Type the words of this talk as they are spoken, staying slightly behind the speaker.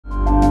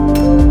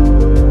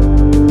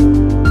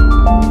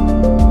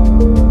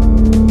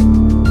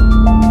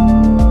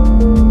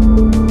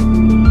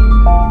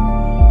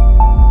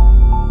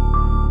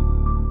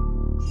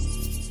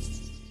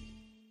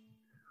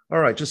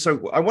right, just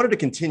so I wanted to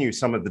continue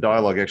some of the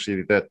dialogue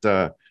actually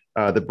that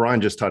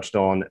Brian just touched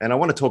on, and I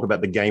want to talk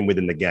about the game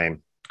within the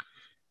game.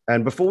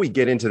 And before we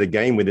get into the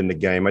game within the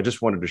game, I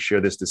just wanted to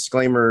share this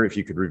disclaimer. If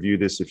you could review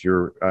this, if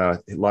you're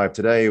live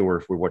today or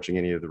if we're watching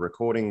any of the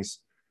recordings.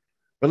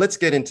 But let's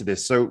get into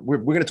this. So we're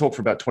going to talk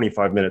for about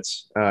 25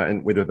 minutes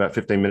and with about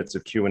 15 minutes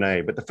of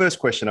Q&A. But the first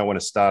question I want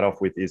to start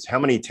off with is how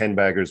many 10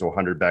 baggers or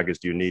 100 baggers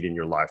do you need in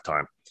your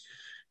lifetime?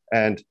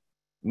 And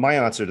my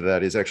answer to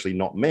that is actually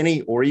not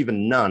many or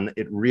even none.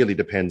 It really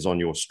depends on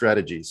your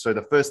strategy. So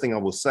the first thing I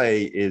will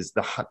say is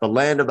the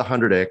land of the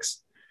 100X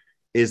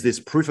is this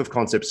proof of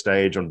concept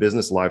stage on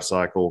business life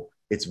cycle.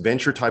 It's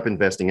venture type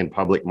investing in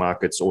public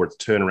markets or it's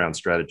turnaround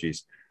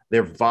strategies.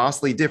 They're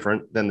vastly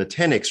different than the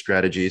 10X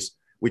strategies,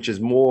 which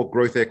is more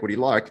growth equity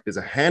like. There's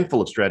a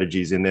handful of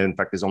strategies in there. In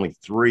fact, there's only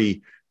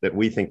 3 that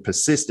we think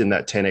persist in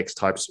that 10X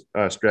type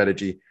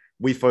strategy.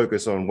 We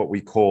focus on what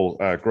we call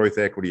growth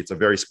equity. It's a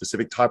very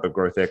specific type of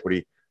growth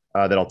equity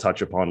that I'll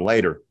touch upon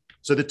later.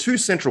 So the 2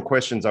 central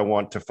questions I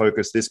want to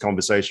focus this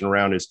conversation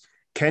around is,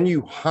 can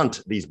you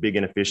hunt these big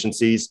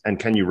inefficiencies and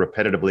can you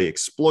repetitively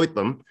exploit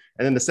them?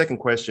 And then the second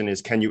question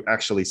is, can you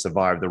actually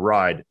survive the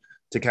ride?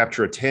 To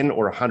capture a 10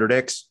 or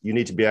 100X, you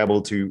need to be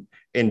able to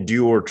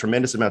endure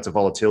tremendous amounts of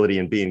volatility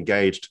and be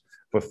engaged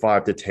for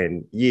 5 to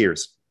 10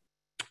 years.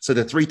 So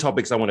the 3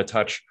 topics I want to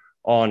touch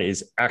on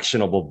is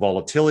actionable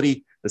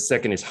volatility. The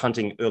second is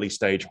hunting early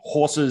stage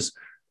horses.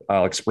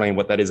 I'll explain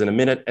what that is in a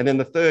minute. And then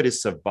the third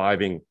is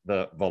surviving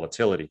the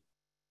volatility.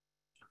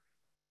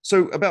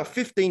 So about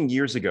 15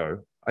 years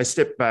ago, I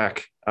stepped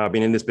back, I've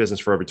been in this business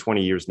for over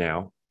 20 years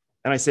now.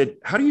 And I said,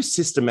 how do you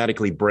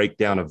systematically break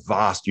down a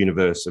vast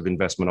universe of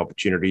investment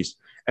opportunities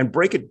and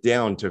break it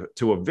down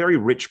to a very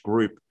rich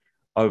group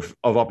of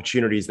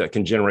opportunities that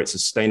can generate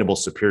sustainable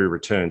superior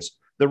returns?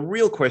 The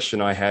real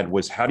question I had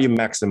was, how do you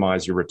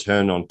maximize your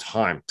return on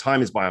time?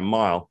 Time is by a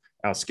mile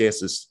our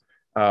scarcest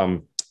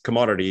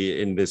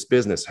commodity in this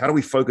business. How do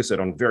we focus it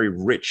on very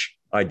rich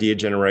idea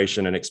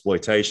generation and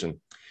exploitation?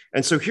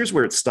 And so here's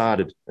where it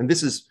started. And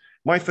this is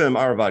my firm,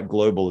 Aravt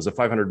Global, is a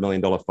 $500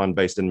 million fund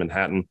based in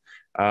Manhattan.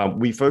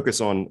 We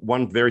focus on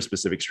one very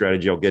specific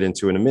strategy I'll get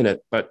into in a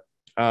minute. But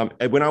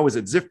when I was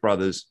at Ziff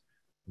Brothers,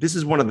 this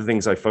is one of the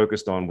things I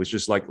focused on, was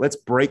just like, let's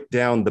break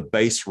down the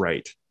base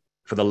rate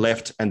for the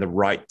left and the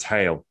right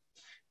tail.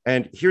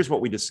 And here's what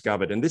we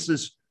discovered. And this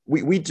is,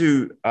 we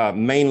do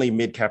mainly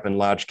mid cap and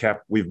large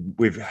cap.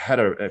 We've had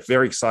a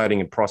very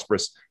exciting and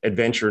prosperous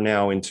adventure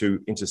now into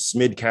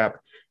SMID cap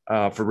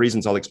for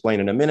reasons I'll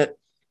explain in a minute.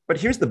 But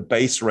here's the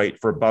base rate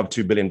for above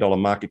 $2 billion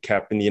market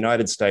cap in the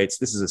United States.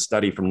 This is a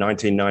study from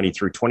 1990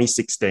 through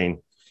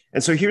 2016.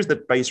 And so here's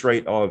the base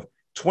rate of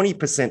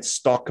 20%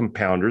 stock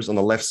compounders on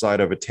the left side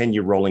over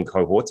 10-year rolling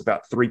cohorts.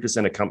 About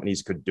 3% of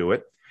companies could do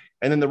it.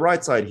 And then the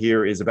right side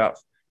here is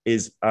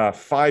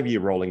 5-year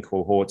rolling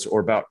cohorts, or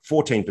about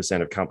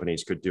 14% of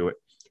companies could do it.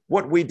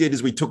 What we did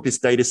is we took this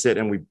data set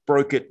and we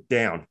broke it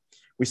down.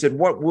 We said,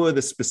 what were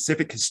the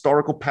specific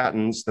historical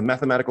patterns, the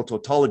mathematical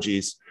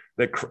tautologies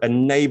that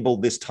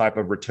enabled this type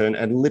of return,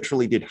 and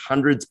literally did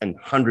hundreds and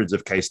hundreds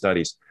of case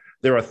studies.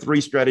 There are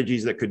 3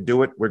 strategies that could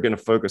do it. We're going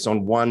to focus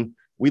on one.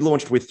 We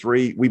launched with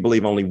 3. We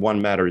believe only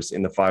one matters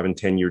in the 5 and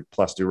 10 year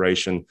plus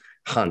duration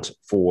hunt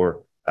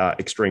for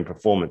extreme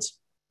performance.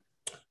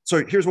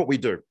 So here's what we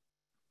do.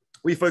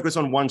 We focus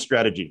on one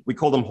strategy. We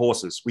call them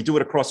horses. We do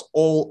it across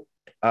all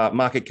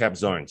market cap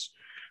zones.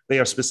 They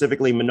are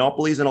specifically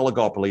monopolies and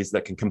oligopolies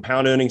that can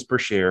compound earnings per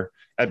share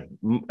at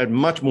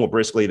much more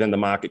briskly than the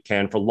market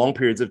can for long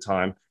periods of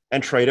time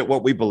and trade at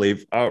what we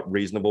believe are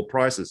reasonable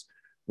prices.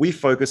 We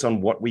focus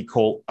on what we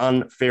call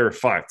unfair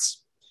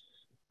fights.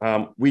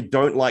 We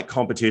don't like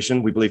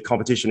competition. We believe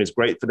competition is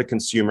great for the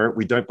consumer.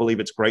 We don't believe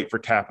it's great for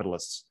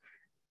capitalists.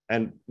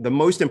 And the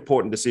most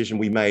important decision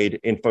we made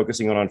in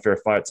focusing on unfair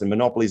fights, and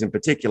monopolies in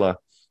particular,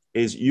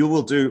 is you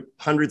will do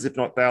hundreds, if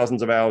not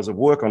thousands of hours of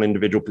work on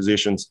individual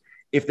positions.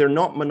 If they're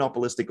not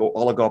monopolistic or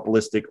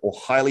oligopolistic or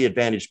highly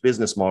advantaged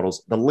business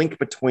models, the link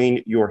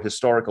between your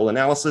historical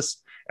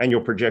analysis and your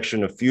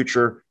projection of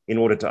future in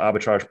order to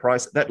arbitrage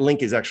price, that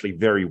link is actually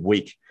very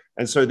weak.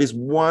 And so this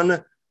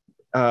one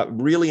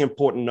really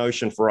important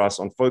notion for us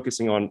on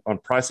focusing on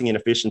pricing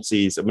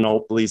inefficiencies of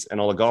monopolies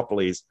and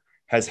oligopolies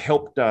has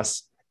helped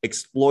us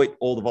exploit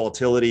all the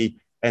volatility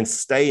and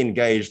stay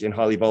engaged in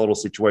highly volatile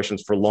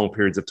situations for long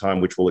periods of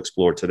time, which we'll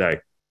explore today.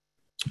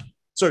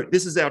 So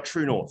this is our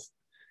true north.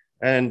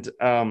 And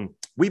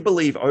we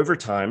believe over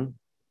time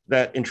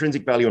that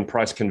intrinsic value and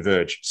price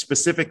converge,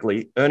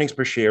 specifically earnings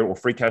per share or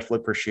free cash flow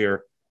per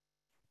share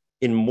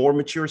in more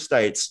mature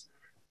states.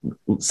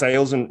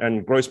 Sales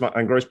and gross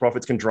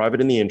profits can drive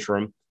it in the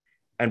interim,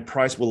 and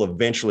price will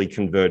eventually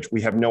converge.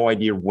 We have no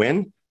idea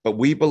when, but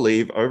we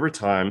believe over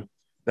time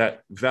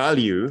that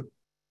value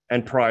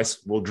and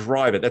price will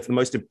drive it. That's the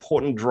most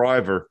important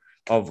driver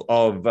of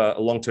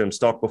long-term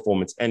stock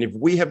performance. And if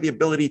we have the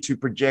ability to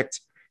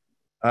project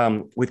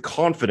with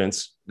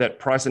confidence that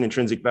that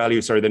intrinsic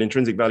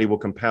value will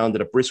compound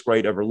at a brisk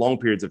rate over long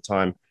periods of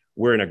time,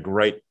 we're in a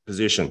great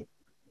position.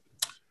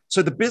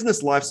 So the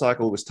business life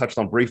cycle was touched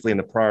on briefly in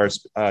the prior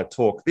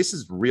talk. This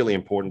is really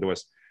important to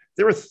us.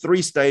 There are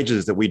 3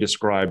 stages that we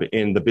describe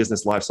in the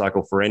business life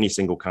cycle for any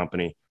single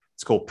company.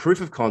 It's called proof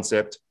of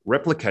concept,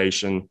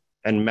 replication,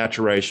 and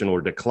maturation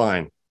or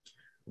decline.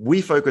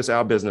 We focus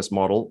our business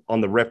model on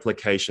the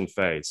replication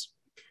phase.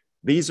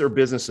 These are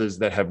businesses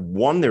that have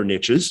won their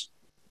niches.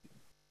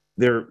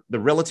 The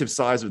relative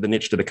size of the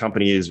niche to the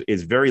company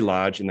is very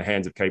large in the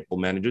hands of capable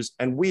managers,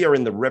 and we are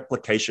in the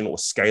replication or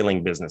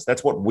scaling business.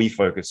 That's what we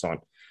focus on.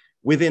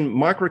 Within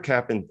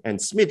MicroCap and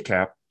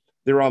SMidCap,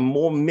 there are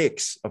more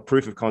mix of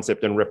proof of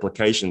concept and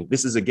replication.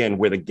 This is, again,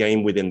 where the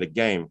game within the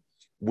game.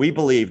 We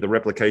believe the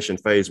replication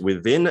phase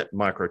within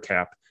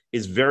MicroCap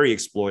is very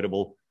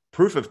exploitable.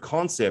 Proof of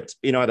concept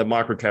in either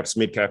MicroCap,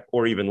 SMidCap,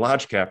 or even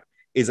large cap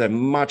is a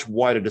much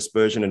wider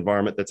dispersion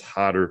environment that's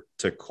harder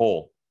to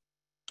call.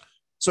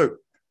 So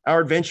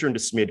our adventure into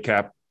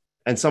SMidCap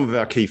and some of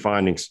our key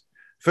findings.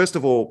 First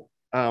of all,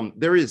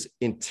 there is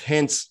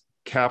intense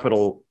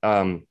capital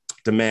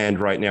demand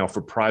right now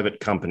for private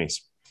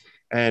companies.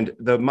 And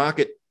the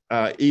market,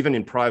 even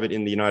in private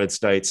in the United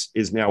States,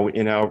 is now,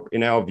 in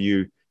our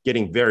view,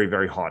 getting very,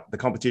 very hot. The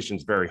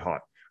competition's very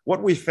hot.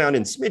 What we found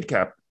in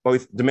SMidCap,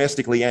 both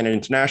domestically and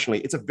internationally,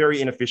 it's a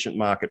very inefficient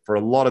market for a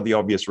lot of the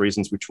obvious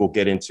reasons, which we'll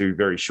get into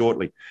very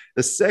shortly.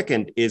 The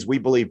second is we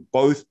believe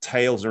both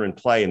tails are in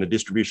play in the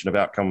distribution of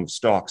outcome of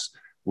stocks.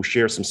 We'll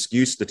share some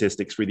skew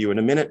statistics with you in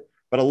a minute,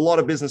 but a lot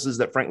of businesses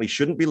that frankly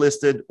shouldn't be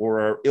listed or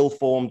are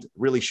ill-formed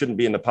really shouldn't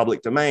be in the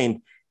public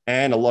domain,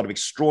 and a lot of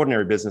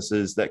extraordinary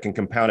businesses that can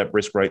compound at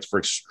risk rates for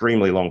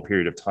extremely long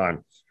period of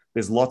time.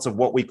 There's lots of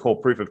what we call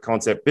proof of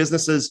concept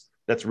businesses.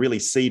 That's really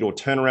seed or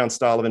turnaround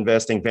style of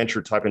investing,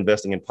 venture type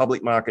investing in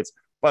public markets,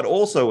 but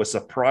also a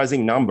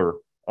surprising number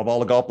of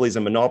oligopolies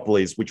and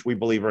monopolies, which we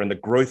believe are in the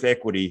growth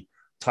equity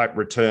type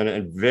return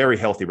and very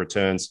healthy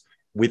returns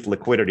with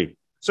liquidity.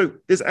 So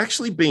there's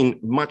actually been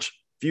much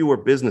fewer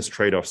business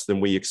trade-offs than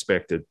we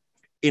expected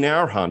in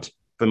our hunt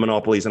for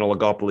monopolies and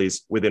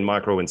oligopolies within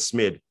micro and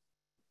SMID.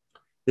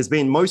 There's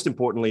been, most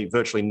importantly,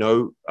 virtually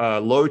no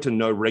low to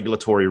no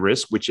regulatory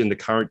risk, which in the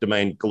current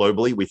domain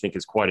globally we think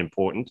is quite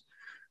important.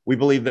 We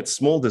believe that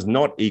small does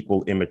not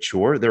equal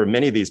immature. There are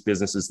many of these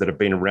businesses that have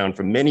been around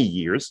for many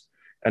years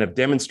and have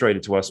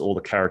demonstrated to us all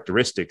the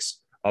characteristics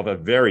of a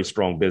very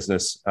strong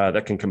business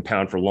that can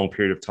compound for a long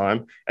period of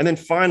time. And then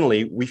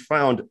finally, we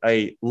found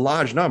a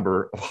large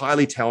number of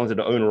highly talented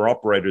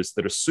owner-operators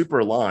that are super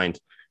aligned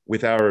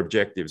with our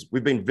objectives.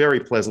 We've been very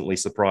pleasantly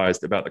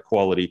surprised about the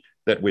quality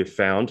that we've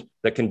found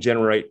that can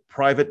generate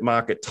private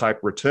market type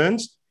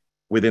returns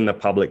within the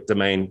public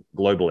domain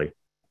globally.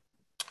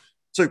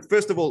 So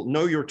first of all,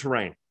 know your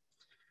terrain.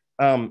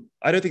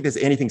 I don't think there's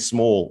anything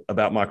small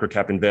about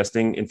microcap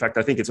investing. In fact,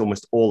 I think it's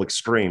almost all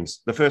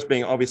extremes. The first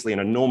being obviously an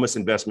enormous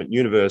investment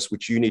universe,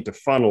 which you need to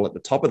funnel at the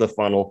top of the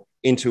funnel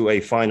into a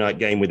finite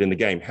game within the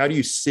game. How do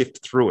you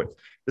sift through it?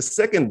 The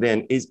second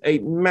then is a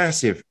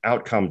massive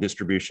outcome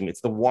distribution.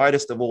 It's the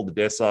widest of all the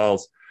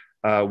deciles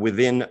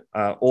within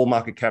all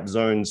market cap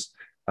zones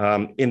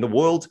in the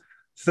world.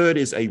 Third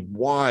is a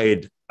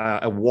wild,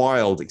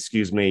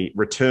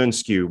 return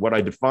skew. What I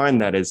define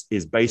that as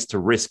is based to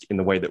risk in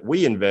the way that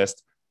we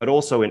invest, but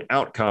also in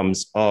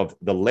outcomes of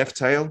the left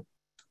tail,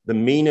 the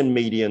mean and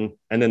median,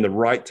 and then the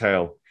right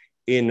tail.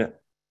 In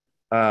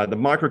the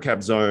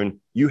microcap zone,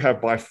 you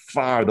have by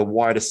far the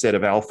widest set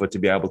of alpha to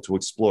be able to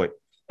exploit.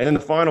 And then the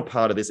final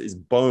part of this is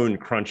bone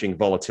crunching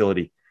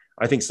volatility.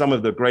 I think some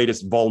of the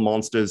greatest vol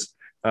monsters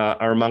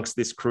are amongst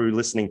this crew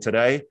listening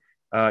today.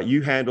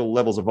 You handle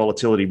levels of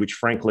volatility, which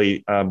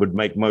frankly would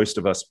make most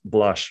of us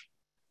blush.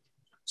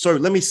 So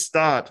let me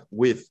start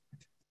with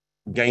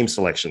game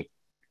selection.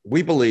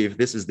 We believe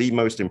this is the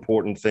most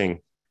important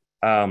thing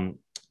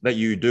that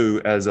you do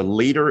as a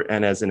leader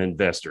and as an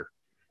investor.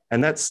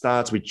 And that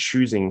starts with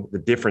choosing the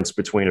difference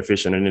between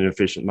efficient and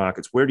inefficient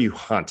markets. Where do you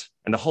hunt?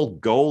 And the whole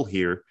goal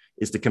here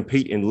is to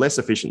compete in less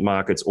efficient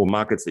markets or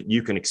markets that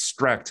you can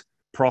extract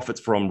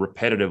profits from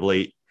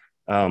repetitively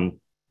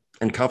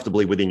and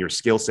comfortably within your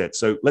skill set.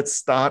 So let's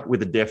start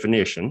with a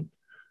definition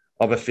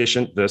of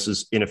efficient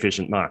versus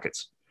inefficient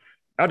markets.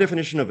 Our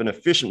definition of an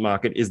efficient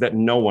market is that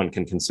no one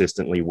can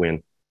consistently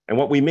win. And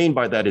what we mean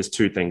by that is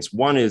two things.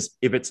 One is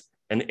if it's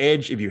an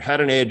edge, if you had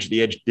an edge,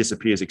 the edge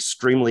disappears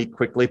extremely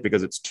quickly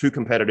because it's too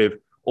competitive,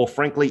 or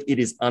frankly, it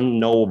is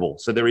unknowable.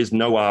 So there is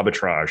no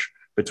arbitrage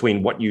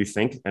between what you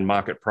think and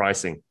market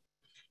pricing.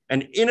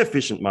 An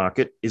inefficient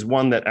market is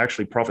one that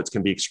actually profits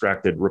can be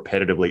extracted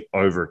repetitively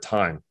over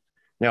time.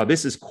 Now,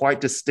 this is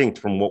quite distinct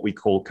from what we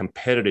call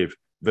competitive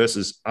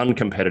versus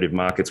uncompetitive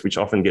markets, which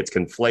often gets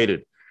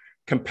conflated.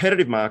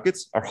 Competitive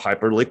markets are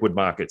hyper-liquid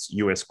markets,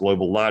 US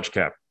global large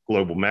cap,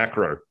 global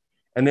macro.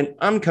 And then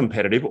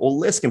uncompetitive or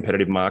less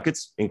competitive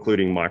markets,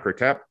 including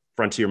microcap,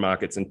 frontier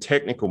markets, and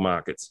technical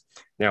markets.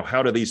 Now,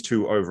 how do these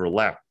two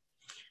overlap?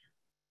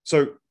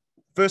 So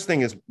first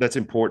thing that's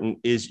important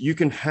is you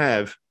can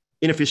have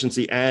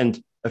inefficiency and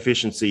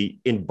efficiency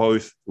in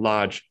both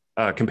large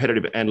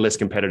competitive and less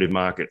competitive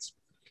markets.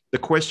 The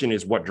question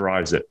is what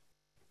drives it?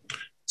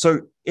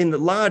 So in the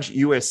large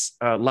US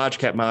large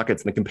cap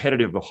markets and the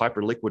competitive or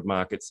hyper liquid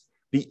markets,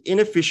 the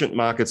inefficient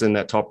markets in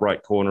that top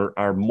right corner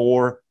are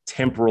more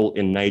temporal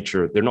in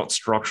nature. They're not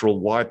structural.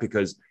 Why?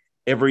 Because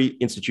every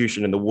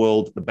institution in the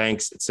world, the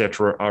banks, et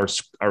cetera,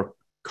 are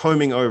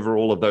combing over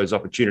all of those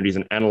opportunities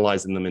and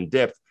analyzing them in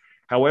depth.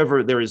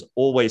 However, there is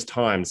always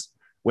times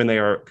when they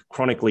are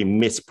chronically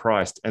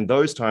mispriced. And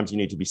those times you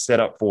need to be set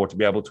up for to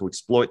be able to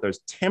exploit those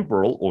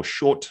temporal or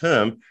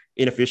short-term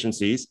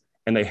inefficiencies,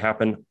 and they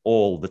happen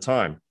all the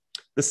time.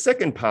 The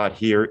second part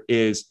here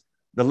is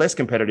the less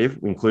competitive,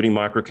 including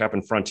microcap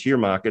and frontier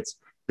markets.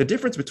 The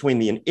difference between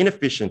the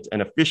inefficient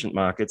and efficient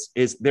markets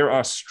is there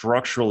are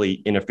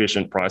structurally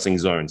inefficient pricing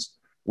zones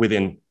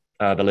within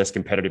the less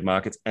competitive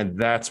markets, and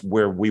that's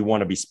where we want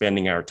to be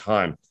spending our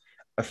time.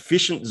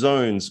 Efficient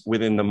zones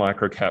within the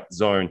microcap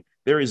zone,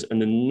 there is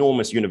an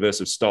enormous universe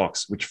of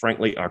stocks, which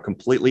frankly are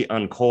completely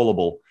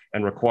uncallable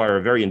and require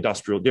a very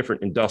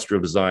different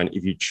industrial design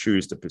if you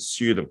choose to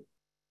pursue them.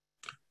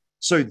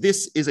 So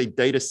this is a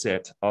data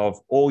set of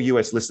all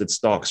US listed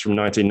stocks from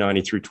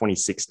 1990 through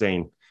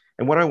 2016.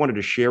 And what I wanted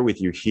to share with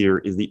you here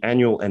is the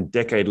annual and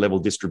decade level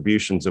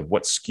distributions of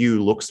what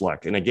skew looks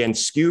like. And again,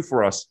 skew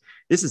for us,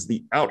 this is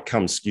the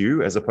outcome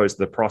skew as opposed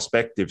to the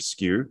prospective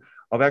skew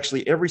of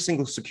actually every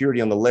single security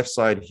on the left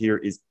side here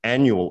is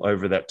annual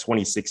over that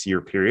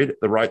 26-year period.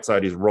 The right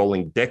side is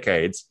rolling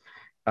decades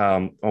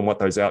on what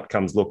those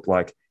outcomes look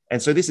like. And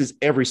so this is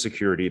every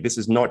security. This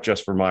is not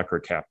just for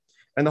microcap.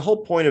 And the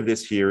whole point of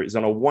this here is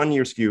on a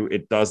 1-year skew,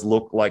 it does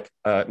look like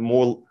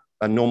more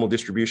a normal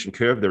distribution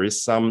curve. There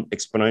is some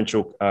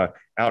exponential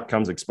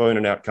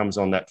exponent outcomes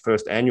on that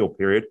first annual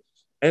period.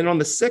 And on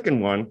the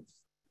second one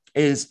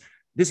is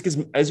this,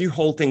 because as you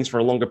hold things for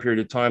a longer period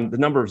of time, the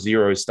number of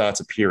zeros starts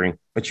appearing,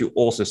 but you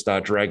also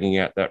start dragging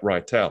out that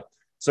right tail.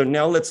 So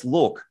now let's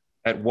look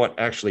at what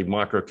actually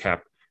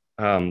microcap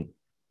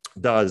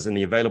does in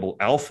the available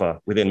alpha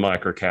within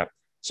microcap.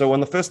 So on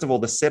the first of all,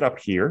 the setup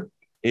here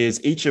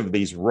is each of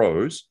these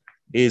rows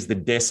is the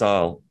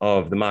decile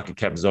of the market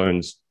cap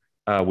zones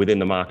within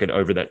the market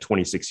over that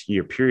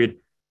 26-year period.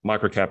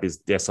 Microcap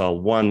is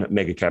decile 1,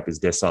 megacap is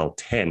decile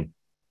 10.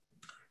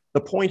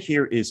 The point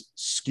here is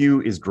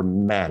skew is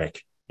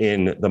dramatic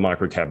in the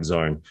microcap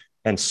zone,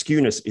 and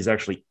skewness is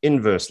actually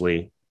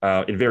inversely,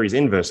 it varies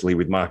inversely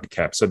with market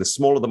cap. So the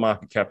smaller the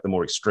market cap, the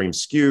more extreme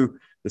skew.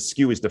 The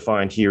skew is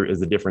defined here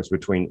as the difference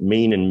between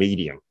mean and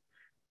median.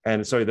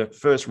 And so the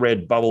first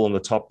red bubble on the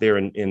top there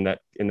in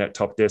that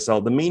top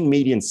decile, the mean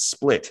median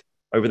split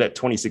over that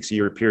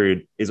 26-year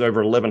period is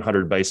over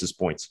 1,100 basis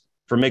points.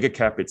 For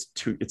megacap, it's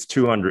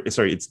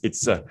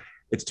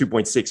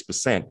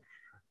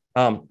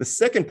 2.6%. The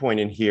second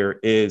point in here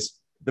is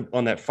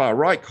on that far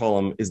right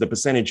column is the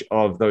percentage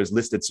of those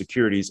listed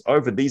securities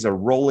over. These are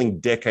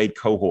rolling decade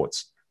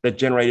cohorts that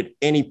generated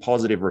any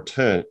positive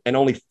return, and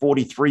only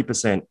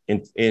 43%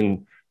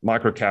 in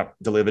microcap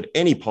delivered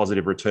any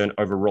positive return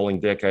over rolling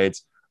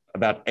decades.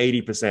 About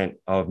 80%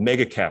 of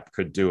megacap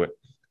could do it.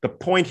 The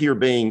point here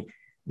being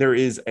there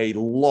is a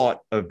lot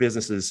of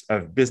business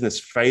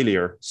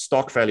failure,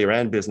 stock failure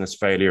and business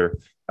failure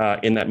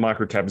in that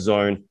microcap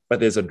zone, but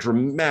there's a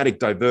dramatic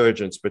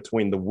divergence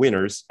between the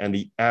winners and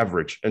the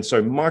average. And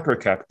so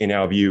microcap, in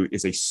our view,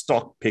 is a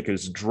stock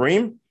picker's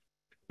dream,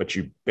 but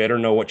you better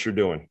know what you're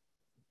doing.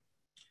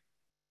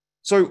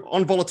 So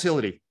on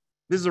volatility,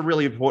 this is a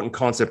really important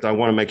concept I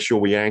want to make sure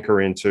we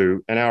anchor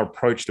into and our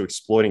approach to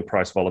exploiting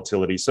price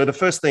volatility. So the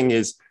first thing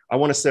is I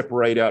want to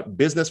separate out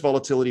business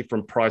volatility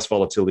from price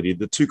volatility.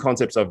 The two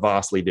concepts are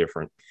vastly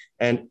different.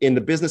 And in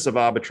the business of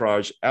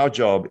arbitrage, our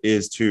job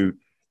is to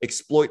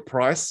exploit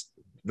price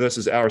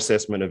versus our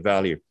assessment of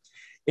value.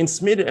 In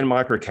SMID and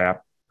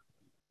microcap,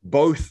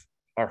 both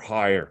are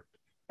higher.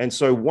 And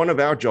so one of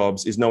our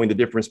jobs is knowing the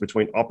difference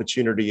between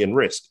opportunity and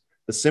risk.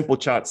 The simple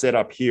chart set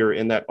up here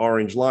in that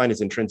orange line is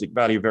intrinsic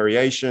value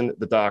variation.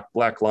 The dark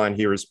black line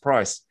here is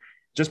price.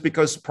 Just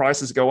because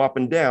prices go up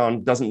and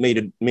down doesn't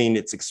mean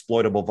it's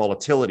exploitable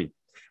volatility.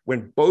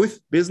 When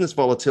both business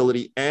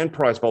volatility and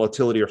price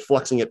volatility are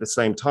fluxing at the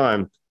same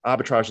time,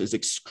 arbitrage is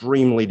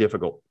extremely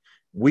difficult.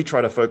 We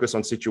try to focus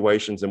on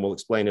situations, and we'll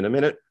explain in a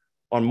minute,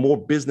 on more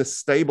business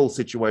stable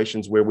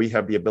situations where we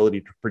have the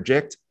ability to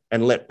project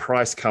and let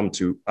price come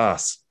to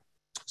us.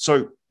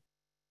 So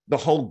the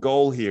whole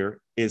goal here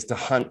is to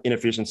hunt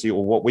inefficiency,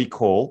 or what we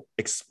call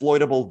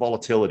exploitable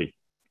volatility.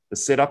 The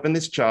setup in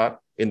this chart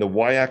in the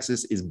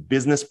y-axis is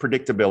business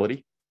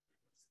predictability.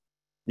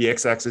 The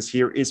x-axis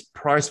here is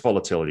price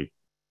volatility.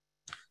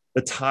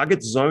 The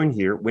target zone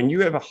here, when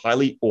you have a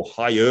highly or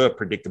higher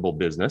predictable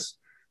business,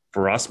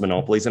 for us,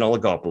 monopolies and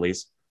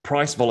oligopolies,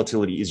 price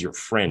volatility is your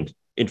friend.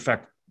 In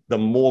fact, the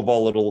more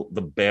volatile,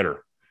 the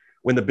better.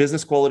 When the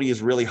business quality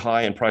is really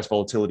high and price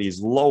volatility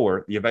is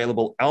lower, the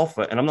available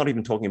alpha, and I'm not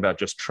even talking about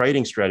just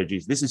trading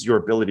strategies, this is your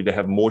ability to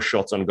have more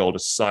shots on goal to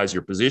size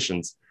your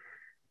positions.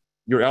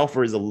 Your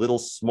alpha is a little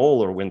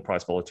smaller when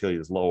price volatility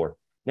is lower.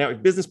 Now,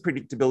 if business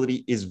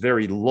predictability is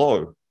very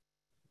low,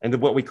 and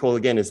what we call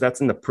again is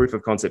that's in the proof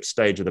of concept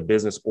stage of the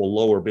business or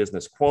lower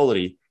business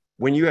quality,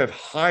 when you have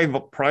high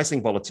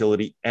pricing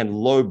volatility and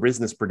low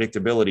business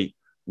predictability,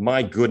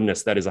 my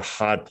goodness, that is a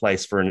hard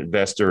place for an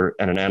investor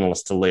and an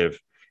analyst to live.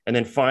 And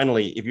then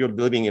finally, if you're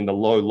living in the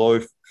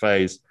low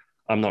phase,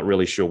 I'm not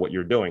really sure what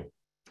you're doing.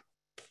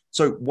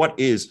 So what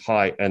is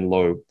high and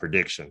low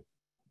prediction?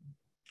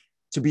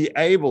 To be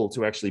able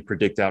to actually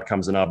predict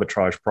outcomes and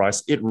arbitrage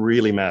price, it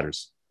really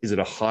matters. Is it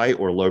a high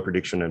or low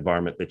prediction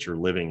environment that you're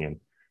living in?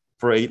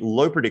 For a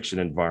low prediction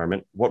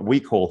environment, what we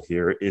call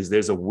here is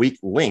there's a weak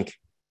link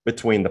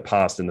between the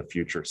past and the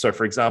future. So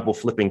for example,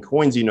 flipping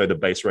coins, you know the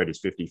base rate is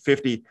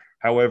 50-50.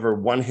 However,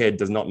 one head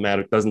does not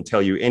matter, doesn't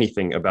tell you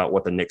anything about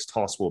what the next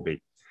toss will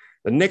be.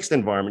 The next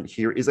environment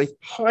here is a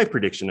high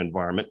prediction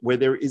environment where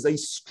there is a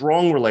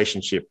strong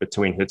relationship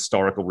between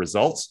historical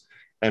results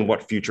and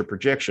what future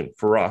projection.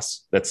 For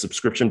us, that's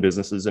subscription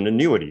businesses and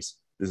annuities.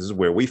 This is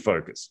where we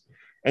focus.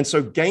 And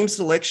so game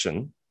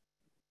selection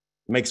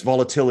makes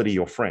volatility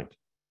your friend.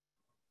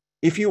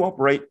 If you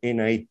operate in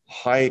a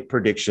high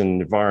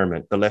prediction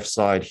environment, the left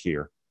side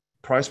here,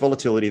 price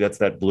volatility, that's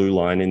that blue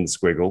line in the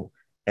squiggle,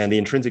 and the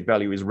intrinsic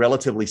value is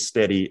relatively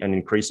steady and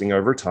increasing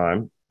over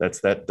time.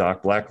 That's that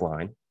dark black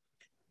line.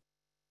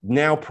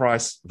 Now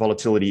price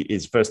volatility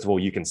is, first of all,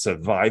 you can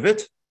survive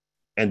it,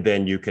 and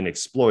then you can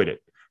exploit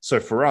it. So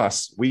for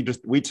us, we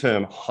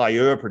term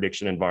higher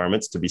prediction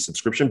environments to be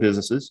subscription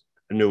businesses,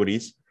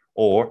 annuities,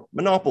 or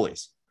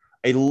monopolies.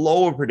 A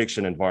lower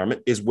prediction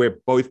environment is where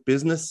both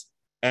business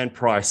and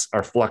price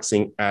are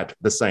fluxing at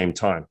the same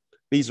time.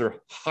 These are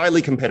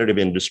highly competitive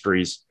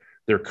industries.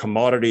 They're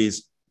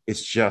commodities.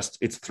 It's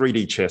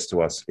 3D chess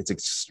to us. It's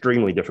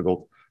extremely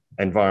difficult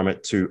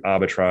environment to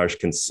arbitrage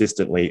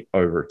consistently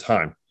over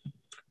time.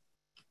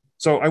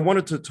 So I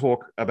wanted to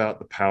talk about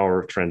the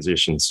power of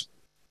transitions.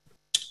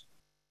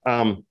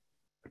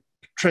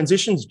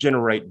 Transitions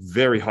generate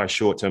very high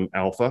short-term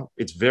alpha.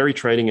 It's very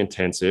trading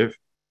intensive.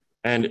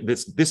 And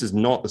this is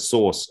not the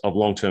source of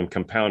long-term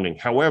compounding.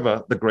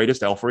 However, the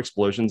greatest alpha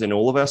explosions in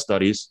all of our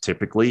studies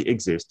typically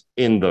exist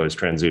in those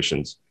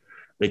transitions.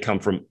 They come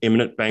from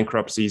imminent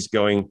bankruptcies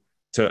going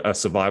to a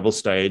survival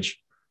stage.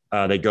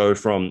 They go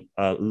from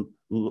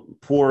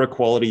poorer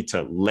quality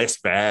to less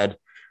bad.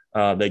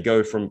 They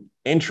go from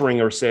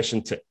entering a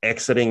recession to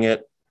exiting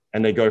it.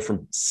 And they go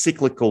from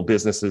cyclical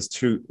businesses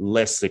to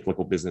less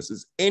cyclical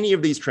businesses. Any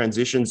of these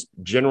transitions,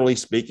 generally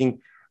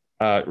speaking,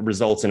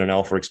 results in an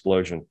alpha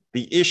explosion.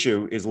 The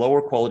issue is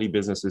lower quality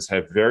businesses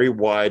have very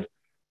wide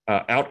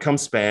outcome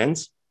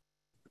spans,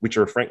 which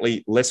are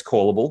frankly less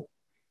callable,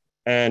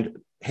 and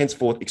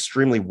henceforth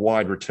extremely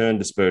wide return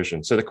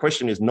dispersion. So the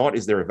question is not,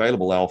 is there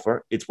available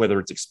alpha? It's whether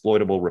it's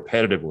exploitable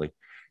repetitively.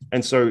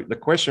 And so the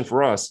question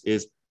for us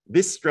is,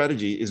 this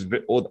strategy is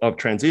of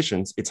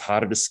transitions, it's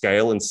harder to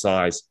scale and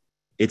size.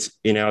 It's,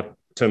 in our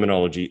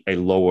terminology, a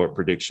lower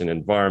prediction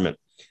environment.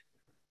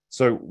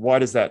 So why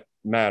does that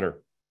matter?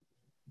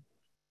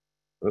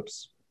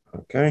 Oops,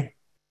 okay.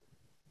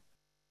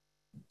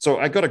 So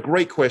I got a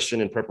great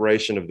question in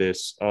preparation of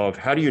this, of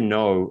how do you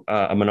know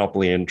a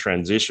monopoly in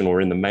transition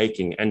or in the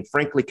making? And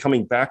frankly,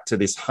 coming back to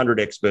this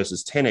 100x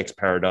versus 10x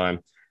paradigm,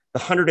 the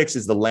 100x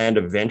is the land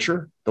of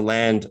venture, the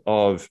land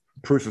of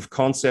proof of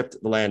concept,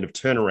 the land of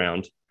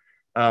turnaround.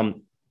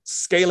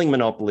 Scaling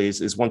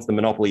monopolies is once the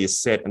monopoly is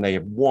set and they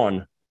have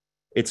won,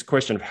 it's a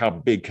question of how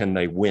big can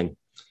they win.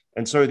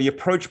 And so the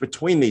approach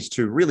between these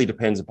two really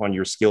depends upon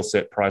your skill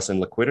set, price, and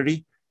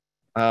liquidity.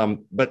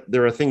 But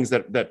there are things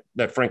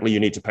that frankly you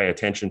need to pay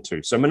attention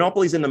to. So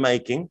monopolies in the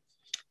making,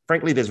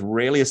 frankly, there's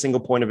rarely a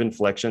single point of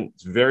inflection.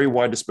 It's very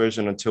wide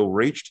dispersion until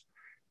reached.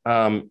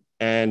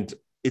 And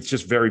it's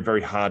just very,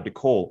 very hard to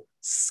call.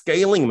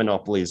 Scaling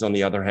monopolies, on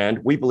the other hand,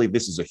 we believe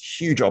this is a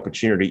huge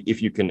opportunity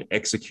if you can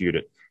execute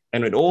it.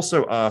 And it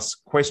also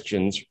asks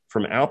questions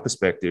from our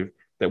perspective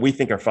that we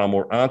think are far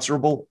more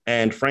answerable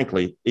and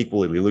frankly,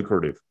 equally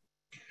lucrative.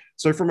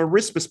 So from a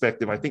risk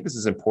perspective, I think this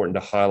is important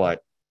to highlight.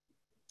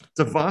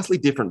 It's a vastly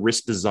different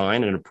risk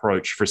design and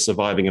approach for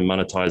surviving and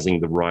monetizing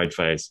the ride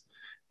phase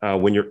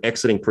when you're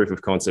exiting proof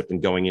of concept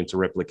and going into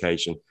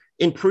replication.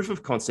 In proof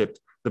of concept,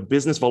 the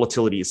business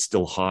volatility is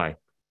still high.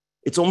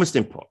 It's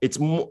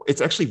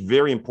actually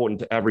very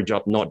important to average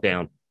up, not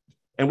down.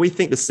 And we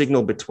think the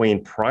signal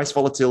between price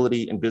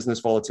volatility and business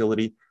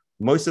volatility,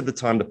 most of the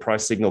time the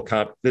price signal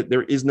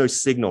there is no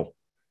signal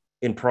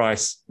in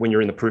price when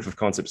you're in the proof of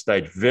concept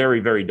stage. Very,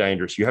 very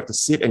dangerous. You have to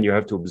sit and you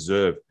have to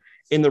observe.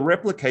 In the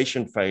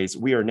replication phase,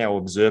 we are now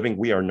observing,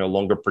 we are no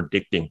longer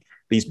predicting.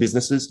 These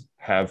businesses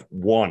have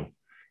won.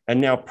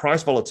 And now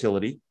price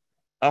volatility,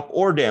 up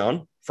or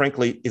down,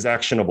 frankly, is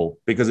actionable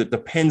because it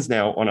depends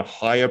now on a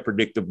higher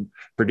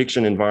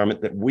prediction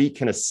environment that we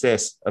can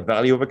assess a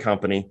value of a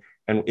company.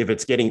 And if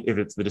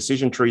the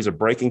decision trees are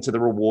breaking to the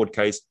reward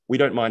case, we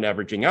don't mind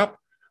averaging up.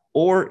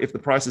 Or if the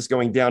price is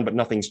going down, but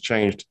nothing's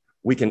changed,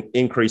 we can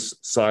increase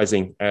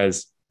sizing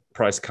as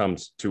price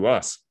comes to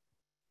us.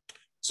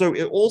 So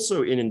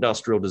also in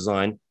industrial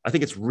design, I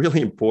think it's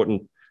really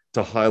important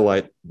to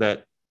highlight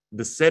that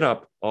the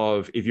setup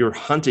of, if you're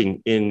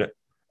hunting in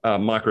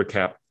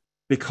MicroCap,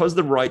 because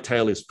the right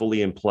tail is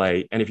fully in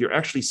play, and if you're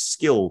actually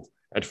skilled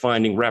at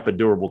finding rapid,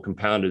 durable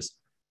compounders,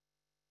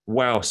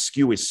 wow,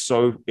 skew is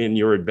so in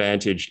your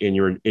advantage in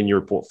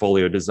your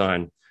portfolio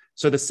design.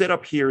 So the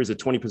setup here is a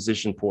 20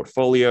 position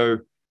portfolio.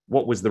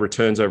 What was the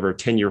returns over a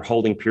 10-year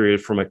holding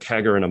period from a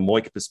CAGR and a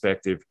MOIC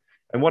perspective?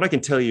 And what I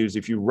can tell you is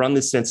if you run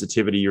this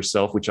sensitivity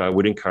yourself, which I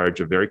would encourage,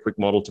 a very quick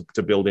model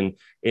to build in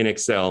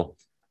Excel,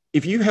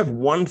 if you have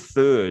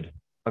 1/3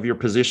 of your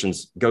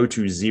positions go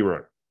to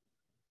zero,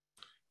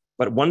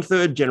 but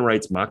 1/3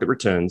 generates market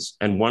returns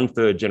and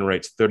 1/3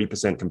 generates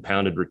 30%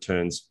 compounded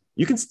returns,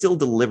 you can still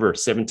deliver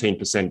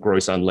 17%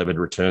 gross unlevered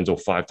returns or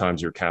 5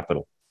 times your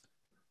capital.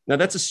 Now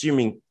that's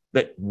assuming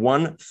that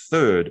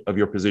 1/3 of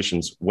your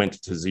positions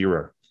went to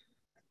zero.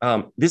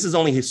 This is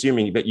only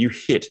assuming that you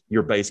hit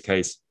your base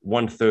case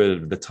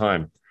 1/3 of the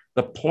time.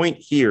 The point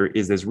here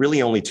is there's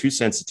really only 2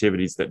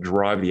 sensitivities that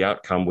drive the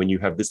outcome when you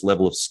have this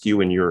level of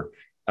skew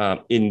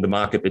in the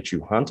market that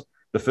you hunt.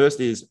 The first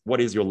is,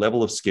 what is your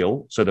level of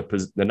skill? So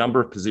the number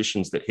of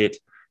positions that hit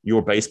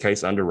your base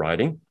case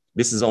underwriting.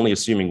 This is only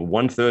assuming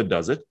 1/3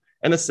 does it.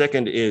 And the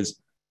second is,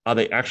 are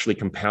they actually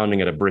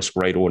compounding at a brisk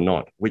rate or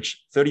not?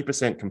 Which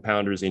 30%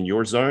 compounders in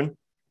your zone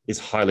is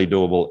highly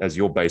doable, as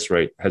your base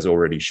rate has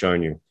already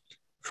shown you.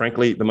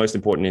 Frankly, the most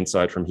important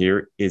insight from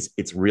here is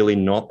it's really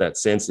not that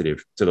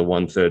sensitive to the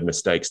 1/3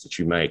 mistakes that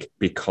you make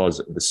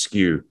because of the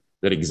skew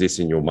that exists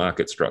in your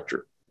market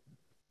structure.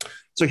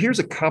 So here's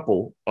a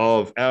couple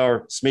of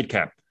our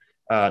SMID-cap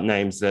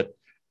names that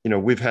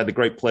we've had the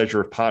great pleasure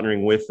of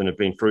partnering with and have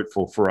been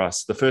fruitful for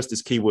us. The first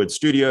is Keyword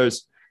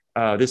Studios.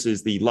 This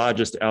is the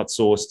largest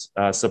outsourced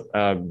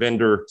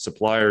vendor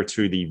supplier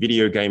to the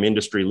video game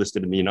industry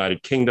listed in the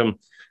United Kingdom.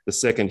 The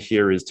second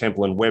here is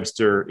Temple &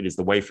 Webster. It is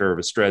the Wayfair of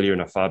Australia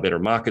and a far better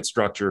market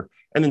structure.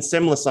 And then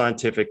Semler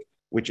Scientific,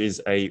 which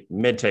is a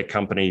medtech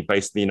company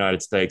based in the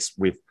United States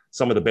with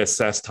some of the best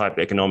SaaS type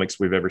economics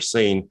we've ever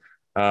seen.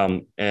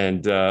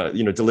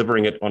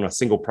 Delivering it on a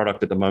single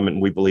product at the moment.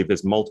 And we believe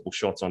there's multiple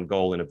shots on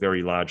goal in a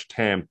very large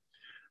TAM.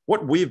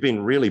 What we've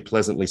been really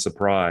pleasantly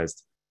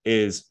surprised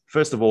is,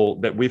 first of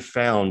all, that we've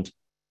found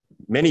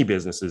many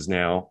businesses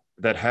now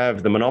that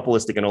have the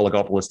monopolistic and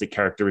oligopolistic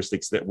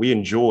characteristics that we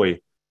enjoy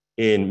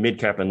in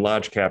mid-cap and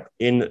large cap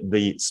in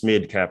the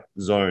SMID cap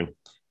zone.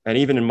 And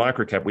even in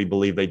microcap, we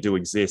believe they do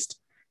exist.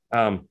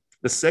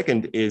 The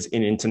second is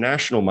in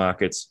international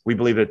markets, we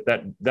believe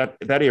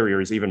that area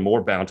is even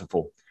more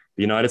bountiful.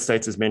 The United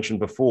States, as mentioned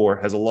before,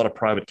 has a lot of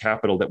private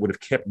capital that would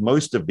have kept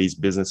most of these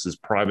businesses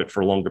private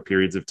for longer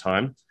periods of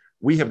time.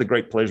 We have the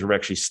great pleasure of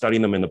actually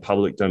studying them in the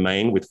public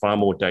domain with far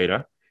more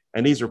data.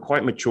 And these are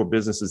quite mature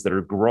businesses that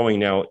are growing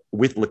now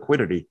with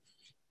liquidity.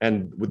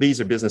 And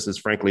these are businesses,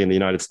 frankly, in the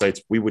United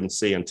States, we wouldn't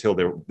see until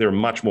they're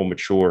much more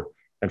mature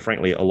and,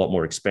 frankly, a lot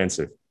more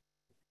expensive.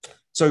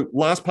 So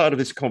last part of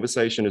this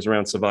conversation is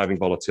around surviving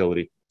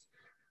volatility.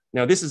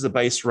 Now, this is a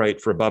base rate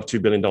for above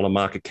 $2 billion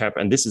market cap,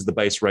 and this is the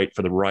base rate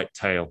for the right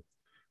tail.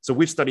 So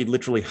we've studied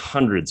literally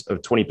hundreds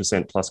of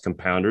 20% plus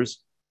compounders.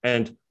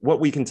 And what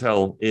we can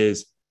tell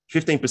is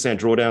 15%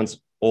 drawdowns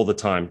all the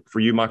time. For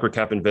you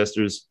microcap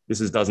investors,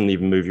 doesn't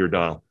even move your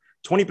dial.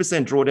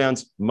 20%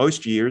 drawdowns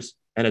most years,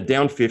 and a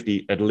down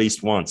 50 at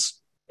least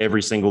once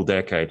every single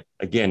decade.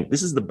 Again,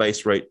 this is the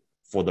base rate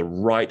for the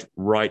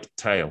right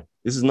tail.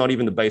 This is not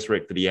even the base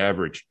rate for the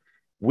average.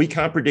 We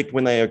can't predict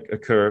when they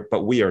occur,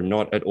 but we are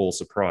not at all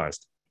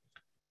surprised.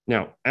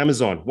 Now,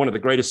 Amazon, one of the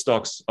greatest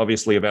stocks,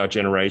 obviously, of our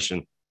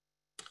generation.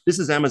 This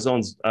is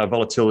Amazon's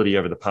volatility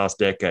over the past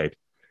decade.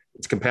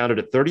 It's compounded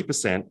at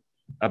 30%.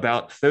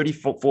 About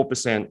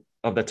 34%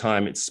 of the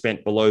time it's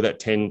spent below that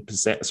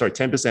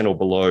 10% or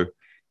below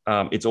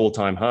its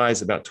all-time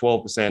highs, about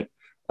 12%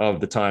 of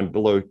the time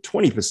below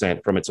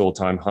 20% from its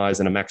all-time highs,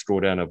 and a max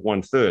drawdown of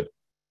 1/3.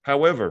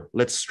 However,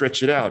 let's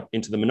stretch it out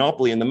into the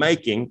monopoly in the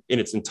making in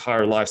its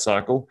entire life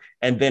cycle,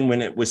 and then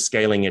when it was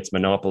scaling its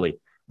monopoly.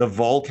 The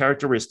vol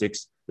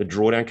characteristics, the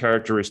drawdown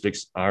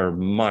characteristics are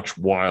much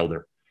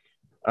wilder.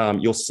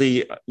 You'll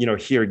see,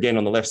 here again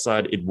on the left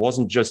side, it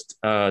wasn't just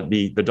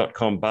the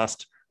dot-com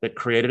bust that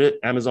created it.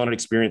 Amazon had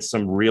experienced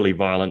some really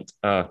violent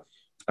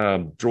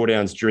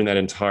drawdowns during that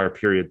entire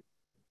period.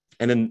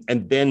 And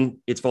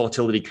then its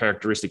volatility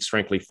characteristics,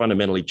 frankly,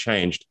 fundamentally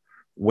changed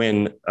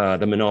when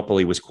the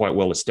monopoly was quite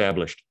well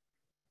established.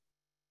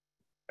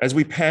 As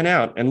we pan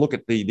out and look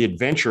at the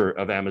adventure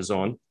of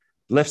Amazon,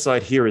 left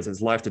side here is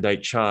its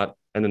life-to-date chart,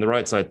 and then the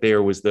right side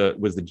there was the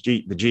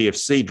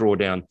GFC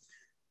drawdown.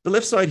 The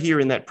left side here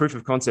in that proof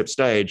of concept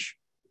stage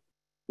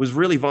was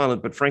really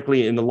violent, but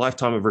frankly, in the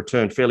lifetime of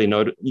return, fairly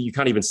notable. You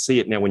can't even see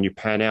it now when you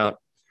pan out.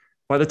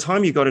 By the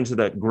time you got into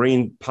that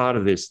green part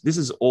of this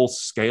is all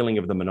scaling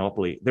of the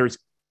monopoly. There is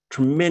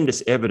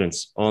tremendous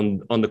evidence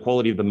on the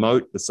quality of the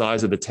moat, the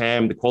size of the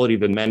TAM, the quality of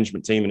the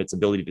management team and its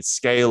ability to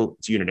scale,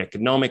 its unit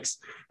economics.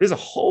 There's a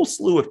whole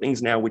slew of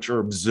things now which are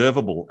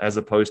observable as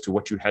opposed to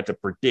what you had to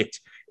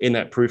predict in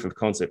that proof of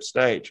concept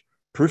stage.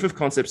 Proof of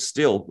concept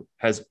still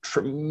has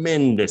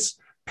tremendous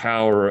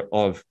power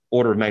of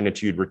order of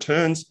magnitude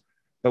returns.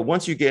 But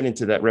once you get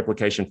into that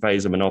replication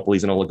phase of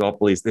monopolies and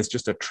oligopolies, there's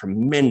just a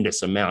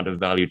tremendous amount of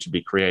value to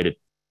be created.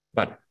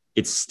 But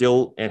it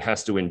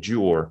has to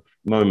endure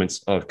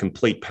moments of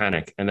complete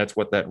panic. And that's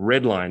what that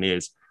red line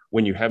is,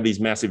 when you have these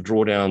massive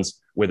drawdowns,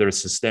 whether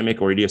it's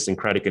systemic or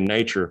idiosyncratic in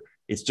nature,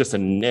 it's just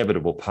an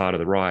inevitable part of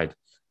the ride.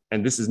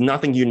 And this is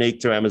nothing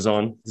unique to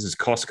Amazon. This is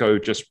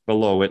Costco just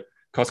below it.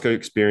 Costco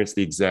experienced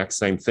the exact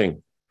same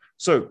thing.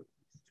 So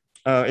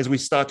as we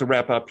start to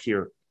wrap up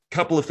here, a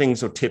couple of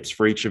things or tips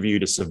for each of you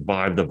to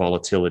survive the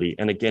volatility.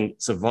 And again,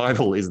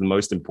 survival is the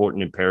most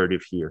important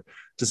imperative here.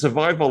 To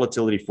survive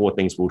volatility, 4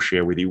 things we'll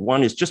share with you.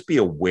 One is just be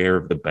aware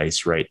of the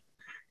base rate.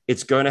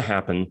 It's going to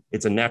happen.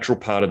 It's a natural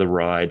part of the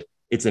ride.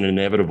 It's an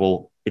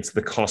inevitable. It's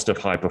the cost of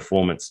high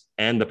performance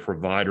and the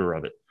provider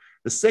of it.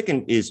 The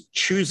second is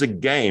choose a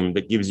game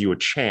that gives you a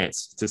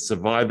chance to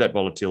survive that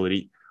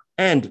volatility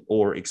and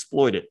or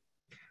exploit it.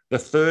 The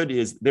third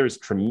is there is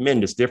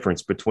tremendous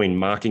difference between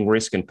marking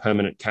risk and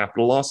permanent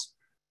capital loss.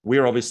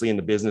 We're obviously in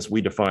the business.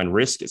 We define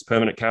risk as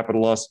permanent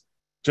capital loss.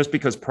 Just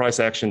because price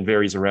action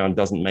varies around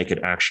doesn't make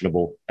it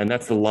actionable. And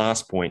that's the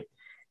last point.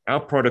 Our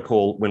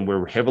protocol, when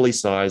we're heavily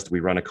sized, we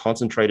run a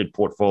concentrated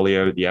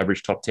portfolio. The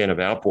average top 10 of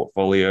our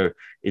portfolio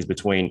is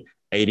between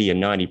 80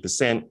 and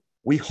 90%.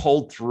 We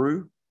hold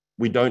through.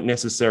 We don't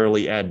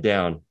necessarily add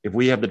down. If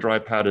we have the dry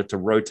powder to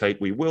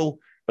rotate, we will.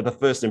 But the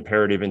first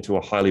imperative into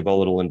a highly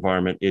volatile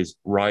environment is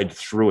ride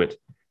through it,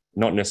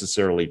 not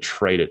necessarily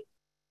trade it.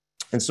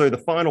 And so the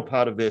final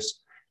part of this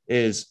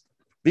is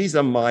these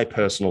are my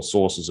personal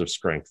sources of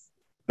strength.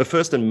 The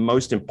first and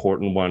most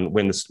important one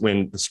when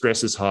the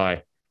stress is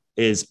high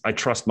is I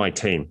trust my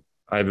team.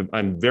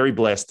 I'm very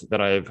blessed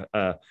that I have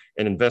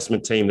an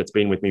investment team that's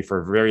been with me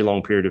for a very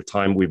long period of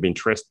time. We've been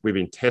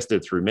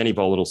tested through many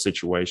volatile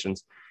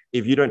situations.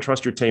 If you don't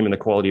trust your team and the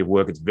quality of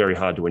work, it's very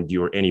hard to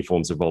endure any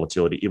forms of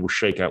volatility. It will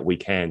shake out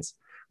weak hands.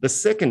 The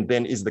second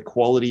then is the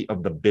quality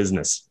of the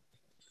business.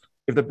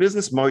 If the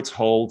business moats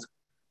hold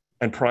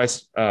and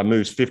price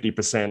moves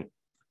 50%,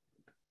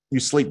 you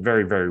sleep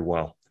very, very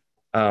well.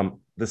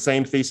 The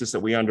same thesis that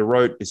we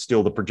underwrote is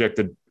still the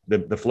projected,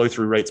 the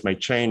flow-through rates may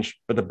change,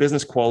 but the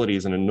business quality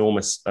is an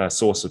enormous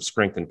source of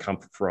strength and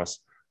comfort for us.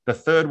 The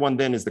third one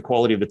then is the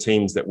quality of the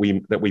teams that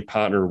we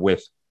partner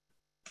with.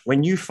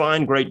 When you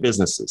find great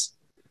businesses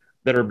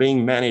that are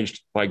being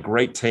managed by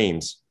great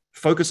teams,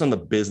 focus on the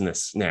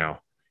business now.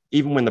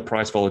 Even when the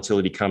price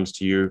volatility comes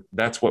to you,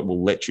 that's what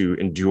will let you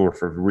endure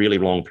for really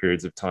long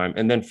periods of time.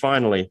 And then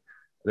finally,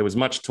 there was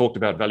much talked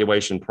about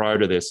valuation prior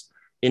to this.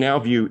 In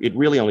our view, it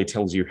really only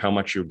tells you how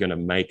much you're going to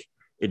make.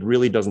 It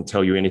really doesn't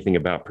tell you anything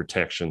about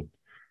protection.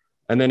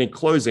 And then in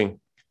closing,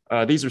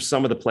 these are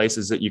some of the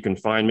places that you can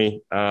find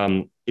me.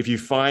 If you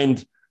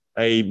find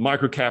a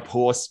MicroCap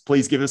horse,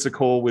 please give us a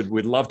call.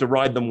 We'd love to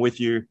ride them with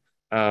you.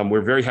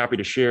 We're very happy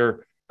to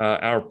share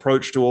our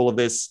approach to all of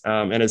this.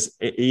 And as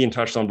Ian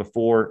touched on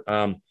before,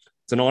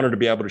 it's an honor to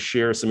be able to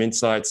share some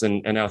insights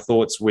and our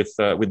thoughts with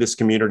this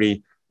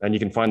community. And you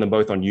can find them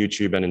both on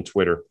YouTube and in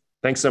Twitter.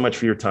 Thanks so much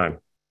for your time.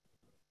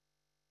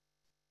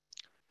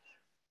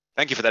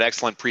 Thank you for that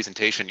excellent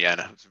presentation, Yen.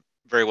 It was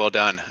very well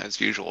done, as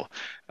usual.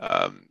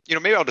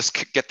 Maybe I'll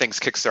just get things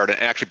kickstarted.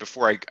 And actually,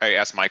 before I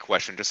ask my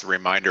question, just a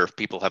reminder, if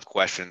people have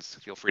questions,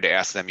 feel free to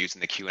ask them using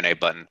the Q&A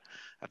button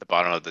at the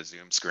bottom of the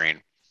Zoom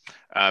screen.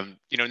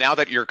 Now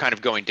that you're kind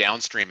of going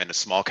downstream into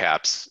small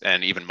caps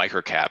and even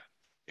microcap,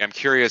 I'm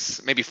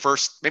curious, maybe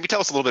tell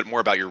us a little bit more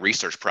about your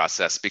research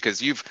process,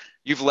 because you've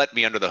let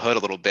me under the hood a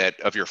little bit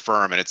of your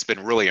firm, and it's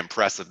been really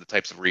impressive, the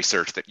types of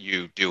research that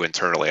you do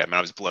internally. I mean,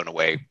 I was blown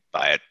away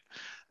by it.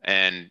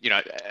 And,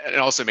 and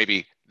also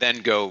maybe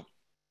then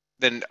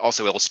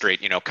also illustrate,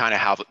 kind of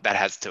how that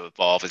has to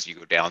evolve as you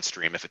go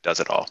downstream, if it does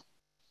at all.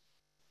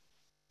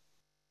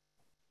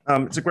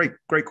 It's a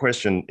great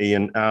question,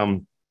 Ian.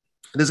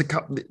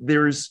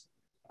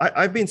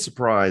 I've been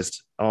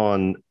surprised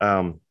on,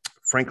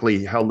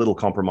 frankly, how little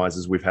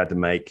compromises we've had to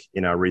make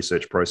in our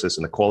research process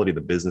and the quality of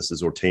the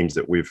businesses or teams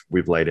that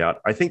we've laid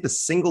out. I think the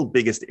single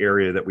biggest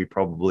area that we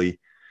probably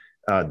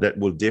that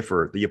will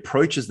differ, the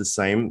approach is the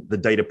same, the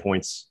data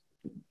points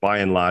by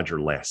and large are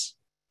less.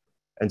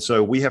 And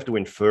so we have to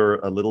infer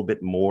a little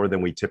bit more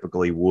than we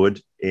typically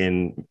would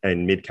in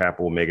mid cap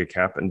or mega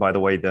cap. And by the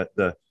way,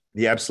 the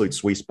absolute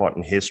sweet spot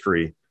in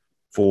history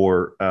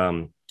for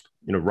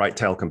right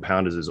tail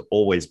compounders has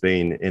always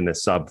been in the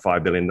sub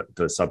 $5 billion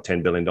to sub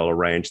 $10 billion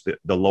range.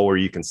 The lower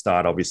you can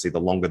start, obviously, the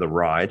longer the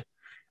ride.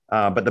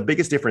 But the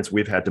biggest difference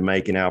we've had to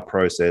make in our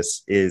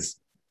process is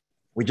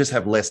we just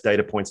have less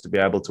data points to be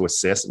able to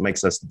assess. It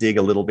makes us dig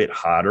a little bit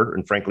harder.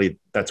 And frankly,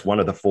 that's one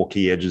of the 4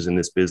 key edges in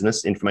this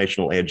business.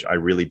 Informational edge, I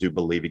really do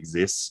believe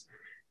exists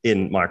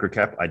in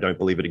microcap. I don't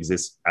believe it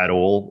exists at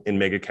all in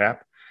mega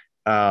cap.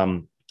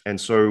 And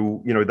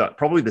so,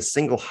 probably the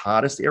single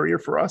hardest area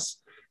for us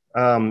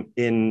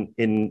in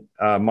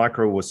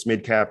micro or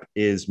SMID cap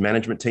is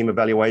management team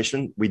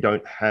evaluation. We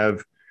don't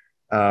have,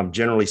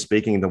 generally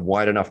speaking, the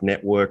wide enough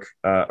network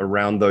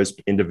around those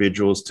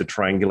individuals to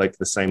triangulate to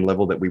the same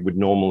level that we would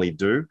normally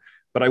do.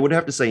 But I would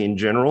have to say, in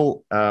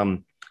general,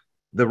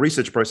 the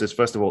research process,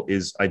 first of all,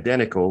 is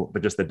identical,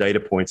 but just the data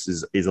points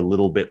is a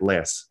little bit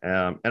less.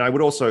 And I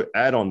would also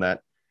add on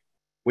that,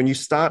 when you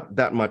start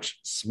that much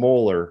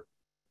smaller,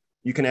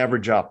 you can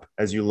average up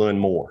as you learn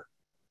more.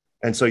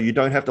 And so you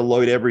don't have to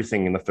load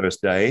everything in the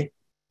first day.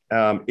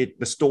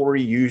 the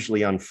story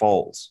usually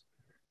unfolds.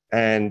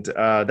 And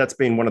that's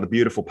been one of the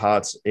beautiful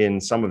parts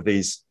in some of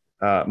these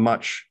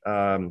much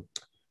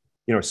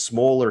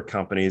smaller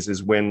companies,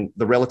 is when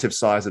the relative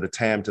size of the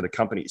TAM to the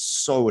company is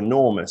so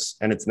enormous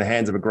and it's in the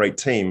hands of a great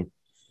team.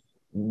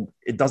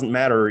 It doesn't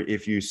matter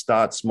if you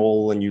start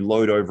small and you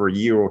load over a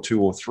year or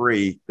two or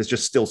three, there's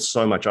just still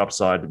so much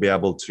upside to be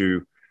able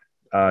to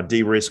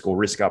de-risk or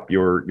risk up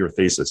your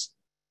thesis.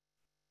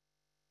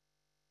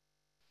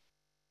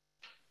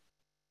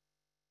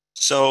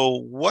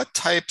 So what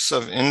types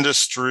of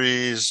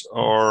industries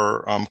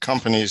or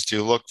companies do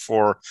you look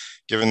for,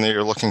 given that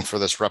you're looking for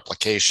this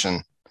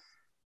replication?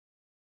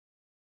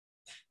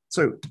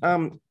 So,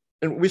 and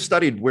we've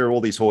studied where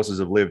all these horses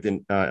have lived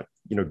in,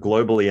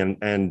 globally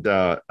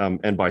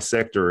and by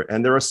sector,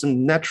 and there are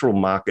some natural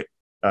market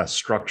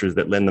structures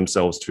that lend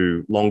themselves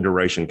to long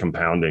duration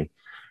compounding.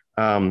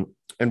 And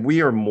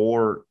we are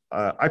more,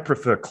 I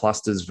prefer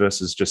clusters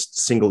versus just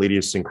single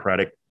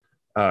idiosyncratic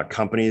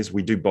companies.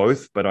 We do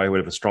both, but I would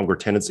have a stronger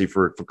tendency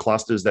for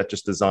clusters that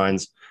just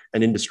designs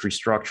an industry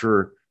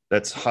structure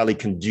that's highly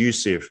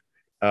conducive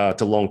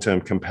to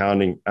long-term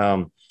compounding.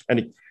 And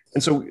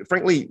so,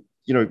 frankly,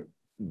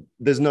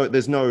 there's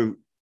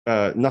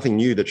nothing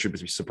new that should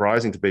be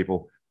surprising to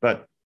people.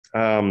 But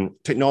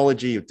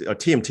technology,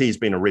 TMT has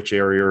been a rich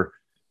area.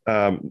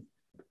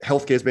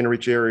 Healthcare has been a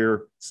rich area.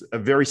 A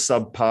very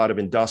sub part of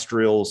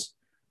industrials,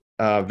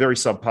 very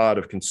sub part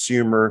of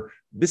consumer.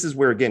 This is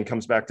where, again,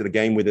 comes back to the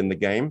game within the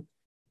game.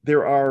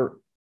 There are,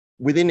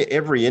 within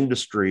every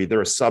industry, there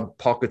are sub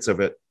pockets of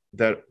it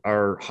that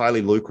are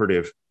highly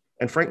lucrative.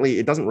 And frankly,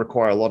 it doesn't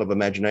require a lot of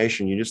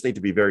imagination. You just need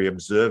to be very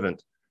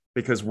observant,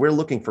 because we're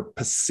looking for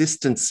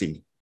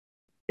persistency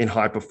in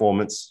high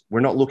performance. We're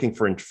not looking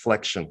for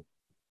inflection.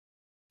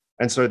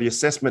 And so the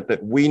assessment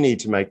that we need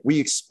to make, we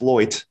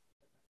exploit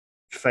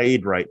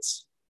fade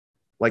rates.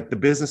 Like the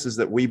businesses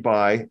that we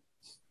buy,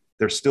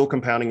 they're still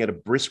compounding at a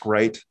brisk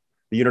rate.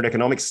 The unit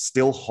economics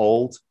still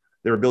hold.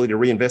 Their ability to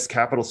reinvest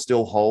capital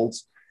still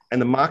holds.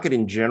 And the market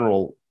in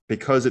general,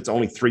 because it's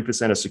only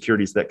 3% of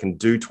securities that can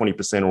do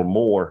 20% or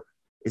more,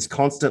 is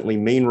constantly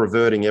mean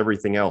reverting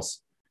everything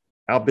else.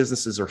 Our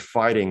businesses are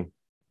fighting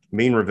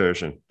mean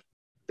reversion.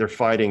 They're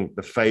fighting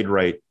the fade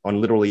rate on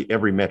literally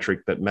every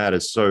metric that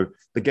matters. So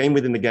the game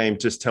within the game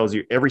just tells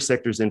you every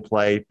sector's in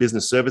play.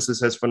 Business services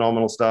has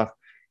phenomenal stuff.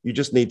 You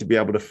just need to be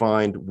able to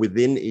find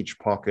within each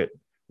pocket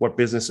what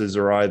businesses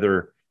are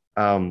either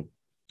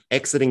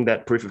exiting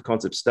that proof of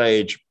concept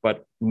stage,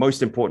 but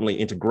most importantly,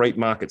 into great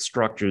market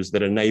structures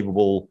that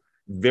enable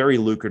very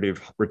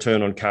lucrative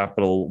return on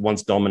capital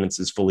once dominance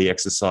is fully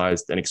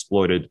exercised and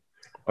exploited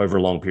over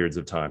long periods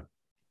of time.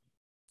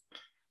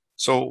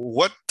 So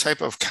what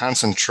type of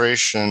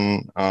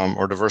concentration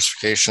or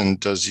diversification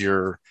does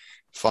your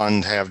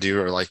fund have? Do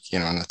you in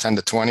the 10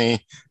 to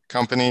 20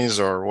 companies,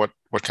 or what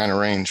kind of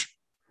range?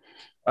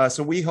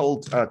 So we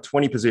hold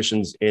 20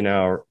 positions in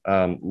our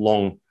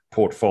long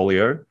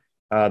portfolio.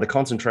 The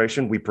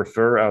concentration, we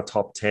prefer our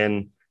top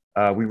 10.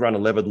 We run a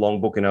levered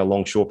long book in our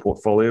long short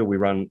portfolio. We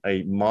run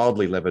a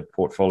mildly levered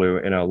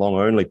portfolio in our long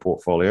only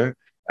portfolio.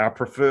 Our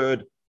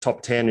preferred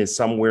top 10 is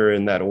somewhere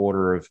in that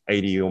order of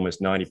 80, almost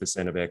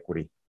 90% of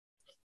equity.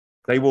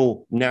 They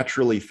will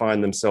naturally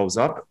find themselves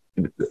up.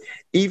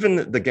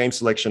 Even the game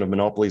selection of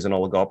monopolies and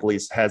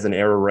oligopolies has an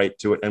error rate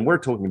to it. And we're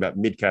talking about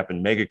mid cap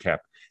and mega cap.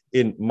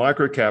 In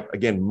microcap,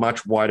 again,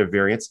 much wider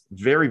variance,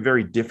 very,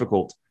 very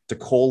difficult to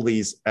call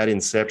these at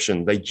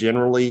inception. They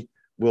generally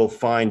will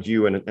find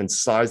you and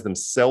size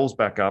themselves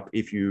back up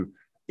if you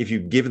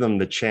give them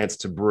the chance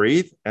to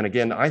breathe. And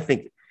again, I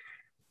think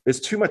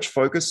there's too much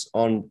focus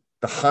on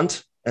the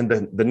hunt and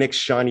the next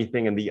shiny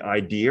thing and the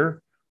idea.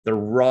 The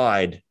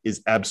ride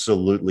is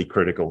absolutely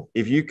critical.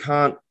 If you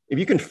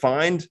can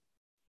find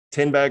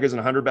 10 baggers and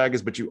 100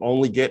 baggers, but you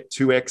only get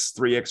 2x,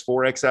 3x,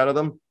 4x out of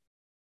them,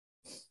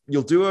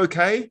 you'll do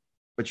okay,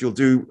 but you'll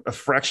do a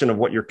fraction of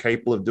what you're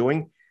capable of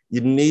doing.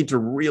 You need to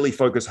really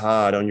focus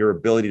hard on your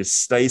ability to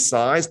stay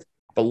sized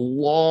for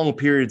long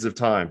periods of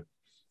time.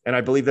 And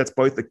I believe that's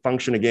both the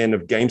function, again,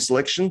 of game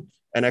selection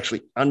and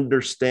actually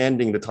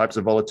understanding the types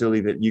of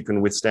volatility that you can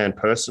withstand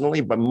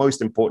personally, but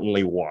most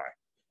importantly, why.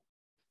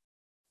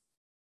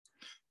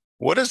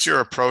 What is your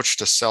approach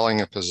to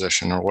selling a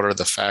position, or what are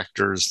the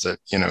factors that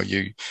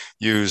you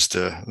use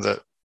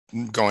to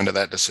go into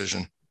that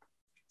decision?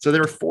 So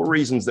there are 4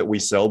 reasons that we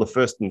sell. The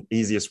first and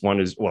easiest one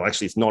is, well,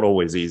 actually, it's not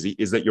always easy,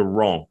 is that you're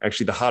wrong.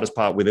 Actually, the hardest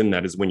part within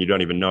that is when you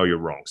don't even know you're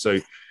wrong. So,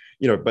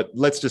 but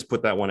let's just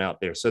put that one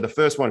out there. So the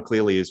first one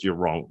clearly is you're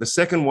wrong. The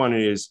second one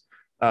is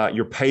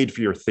you're paid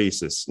for your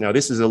thesis. Now,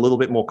 this is a little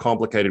bit more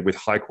complicated with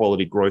high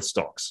quality growth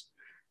stocks.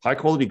 High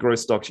quality growth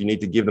stocks, you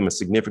need to give them a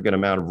significant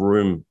amount of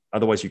room.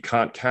 Otherwise, you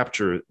can't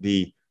capture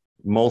the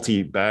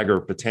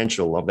multi-bagger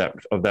potential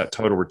of that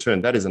total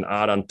return. That is an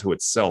art unto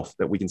itself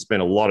that we can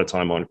spend a lot of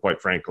time on,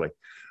 quite frankly.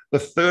 The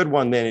third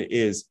one then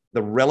is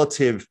the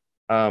relative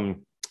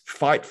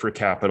fight for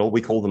capital.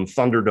 We call them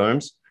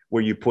thunderdomes,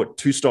 where you put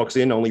 2 stocks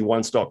in, only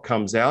 1 stock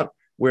comes out,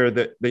 where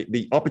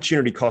the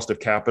opportunity cost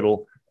of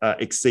capital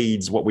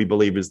exceeds what we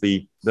believe is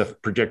the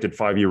projected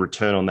 5-year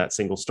return on that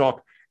single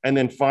stock. And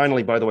then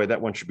finally, by the way,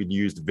 that one should be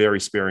used very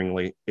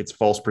sparingly. It's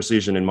false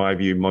precision in my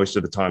view. Most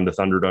of the time, the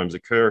Thunderdomes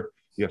occur.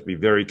 You have to be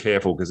very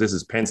careful because this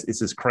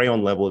is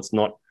crayon level. It's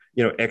not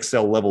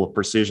Excel level of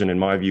precision in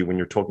my view when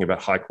you're talking about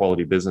high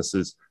quality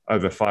businesses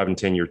over 5 and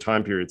 10 year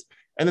time periods.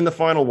 And then the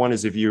final one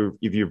is if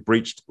you've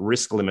breached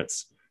risk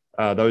limits.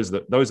 Those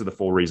are the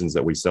 4 reasons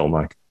that we sell,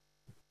 Mike.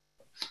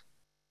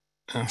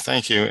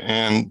 Thank you.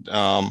 And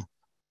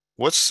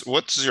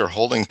what's your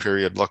holding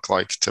period look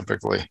like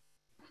typically?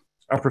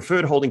 Our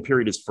preferred holding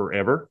period is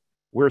forever.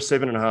 We're a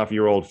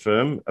 7.5-year-old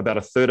firm. About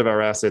a third of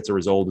our assets are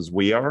as old as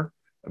we are.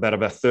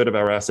 About a third of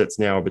our assets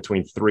now are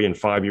between 3 and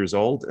 5 years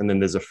old. And then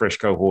there's a fresh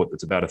cohort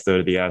that's about a third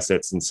of the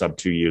assets in sub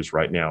 2 years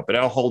right now. But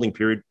our holding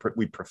period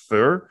we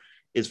prefer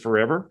is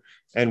forever.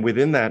 And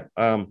within that,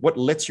 what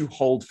lets you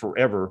hold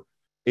forever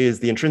is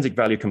the intrinsic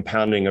value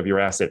compounding of your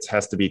assets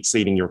has to be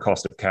exceeding your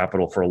cost of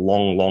capital for a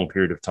long, long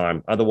period of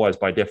time. Otherwise,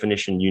 by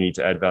definition, you need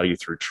to add value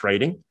through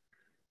trading.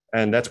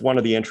 And that's one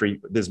of the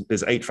entry.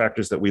 There's 8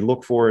 factors that we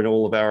look for in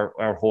all of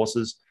our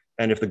horses.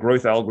 And if the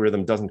growth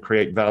algorithm doesn't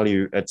create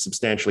value at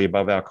substantially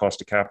above our cost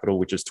of capital,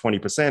 which is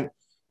 20%,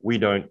 we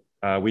don't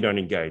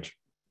engage.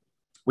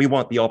 We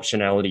want the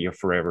optionality of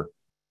forever.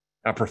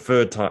 Our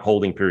preferred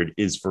holding period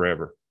is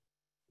forever.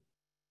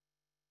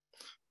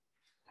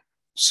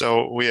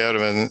 So we had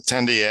an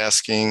attendee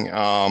asking,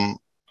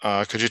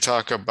 could you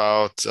talk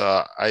about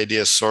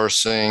idea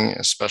sourcing,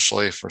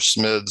 especially for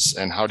SMIDs,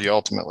 and how do you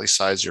ultimately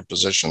size your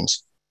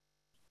positions?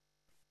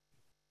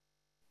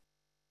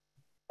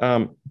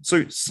 Sourcing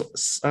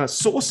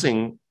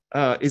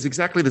is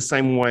exactly the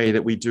same way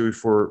that we do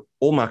for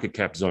all market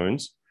cap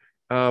zones.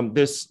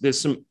 There's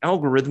some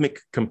algorithmic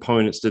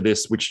components to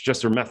this, which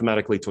just are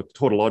mathematically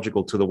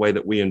tautological to the way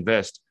that we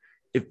invest.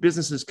 If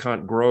businesses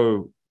can't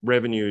grow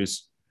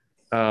revenues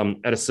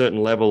at a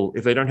certain level,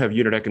 if they don't have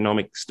unit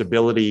economic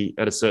stability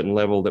at a certain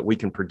level that we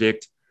can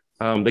predict,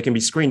 they can be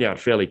screened out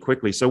fairly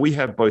quickly. So we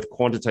have both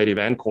quantitative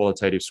and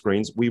qualitative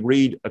screens. We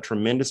read a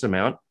tremendous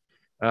amount.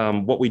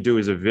 What we do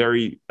is a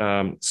very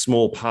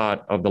small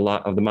part of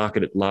the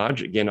market at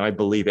large. Again, I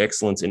believe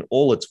excellence in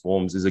all its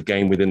forms is a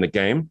game within the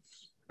game.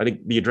 I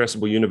think the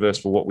addressable universe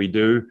for what we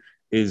do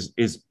is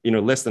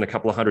less than a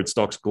couple of hundred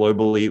stocks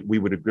globally. We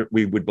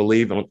would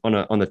believe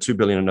on the 2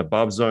 billion and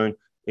above zone.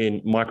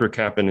 In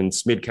microcap and in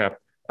SMID cap,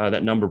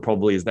 that number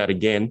probably is that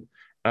again.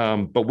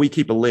 But we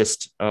keep a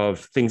list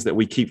of things that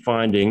we keep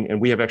finding, and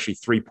we have actually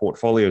 3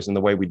 portfolios in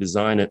the way we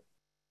design it.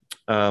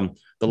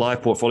 The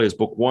live portfolio is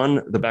book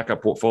 1, the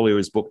backup portfolio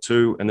is book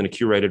 2, and then a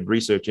curated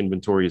research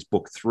inventory is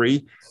book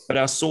 3. But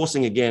our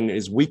sourcing, again,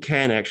 is we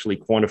can actually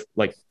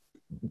quantify,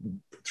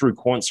 through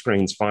quant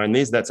screens, find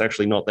these. That's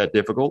actually not that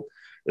difficult.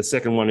 The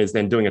second one is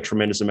then doing a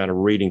tremendous amount of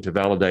reading to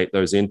validate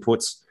those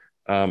inputs.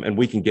 And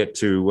we can get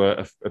to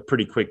a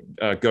pretty quick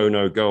go,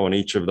 no go on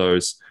each of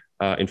those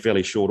in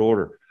fairly short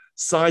order.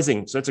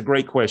 Sizing, so that's a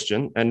great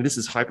question. And this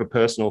is hyper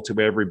personal to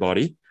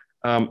everybody.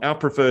 Our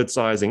preferred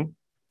sizing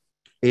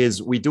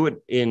is we do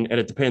it and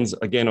it depends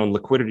again on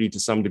liquidity to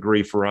some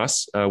degree for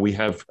us. We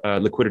have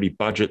liquidity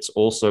budgets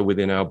also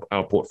within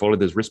our portfolio.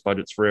 There's risk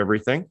budgets for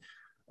everything.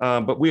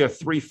 But we are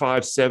 3,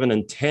 5, 7,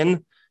 and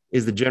 10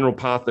 is the general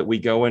path that we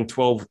go in.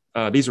 12,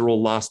 these are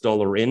all last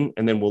dollar in,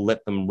 and then we'll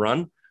let them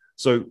run.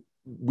 So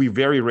we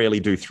very rarely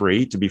do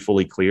 3, to be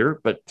fully clear,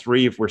 but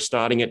 3, if we're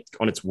starting it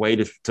on its way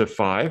to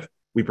 5,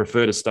 we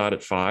prefer to start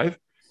at 5.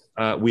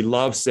 We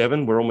love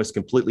 7. We're almost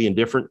completely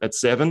indifferent at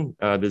 7.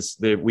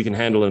 We can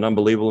handle an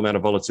unbelievable amount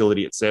of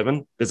volatility at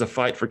 7. There's a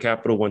fight for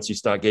capital once you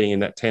start getting in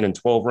that 10 and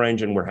 12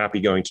 range, and we're happy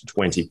going to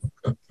 20.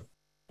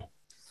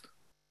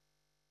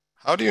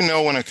 How do you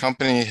know when a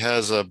company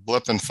has a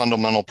blip in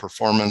fundamental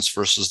performance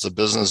versus the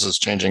business is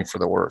changing for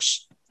the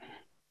worse?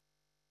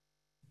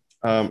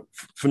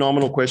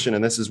 Phenomenal question,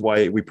 and this is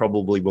why we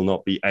probably will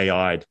not be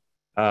AI'd.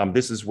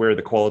 This is where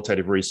the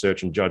qualitative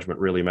research and judgment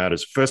really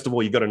matters. First of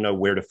all, you've got to know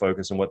where to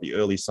focus and what the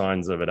early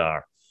signs of it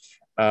are.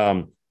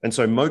 And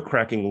so moat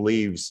cracking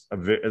leaves,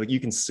 you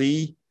can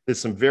see there's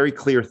some very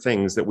clear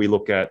things that we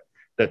look at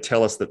that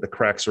tell us that the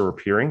cracks are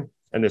appearing.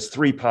 And there's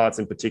 3 parts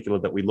in particular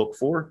that we look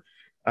for.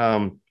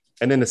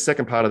 And then the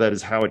second part of that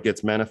is how it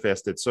gets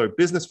manifested. So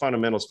business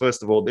fundamentals,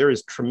 first of all, there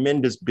is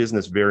tremendous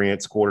business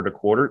variance quarter to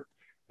quarter.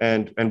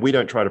 And we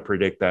don't try to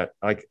predict that.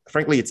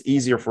 Frankly, it's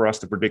easier for us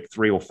to predict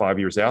 3 or 5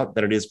 years out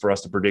than it is for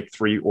us to predict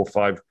 3 or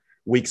 5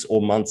 weeks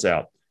or months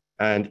out.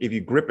 And if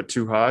you grip it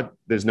too hard,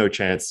 there's no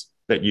chance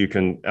that you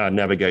can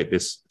navigate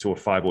this to a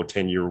 5 or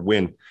 10-year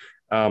win.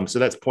 So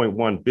that's point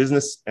 1.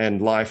 Business and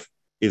life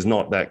is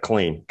not that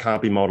clean,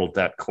 can't be modeled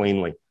that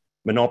cleanly.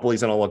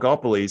 Monopolies and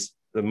oligopolies,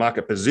 the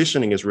market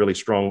positioning is really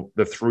strong.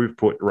 The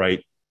throughput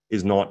rate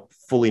is not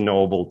fully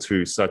knowable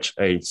to such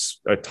a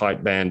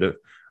tight band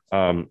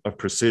of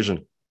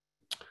precision.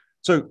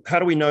 So how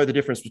do we know the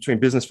difference between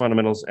business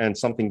fundamentals and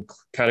something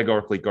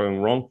categorically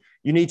going wrong?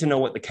 You need to know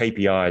what the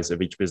KPIs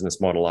of each business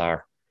model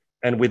are.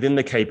 And within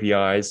the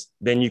KPIs,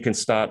 then you can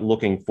start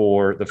looking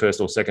for the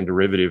first or second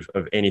derivative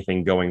of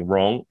anything going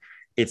wrong.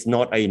 It's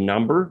not a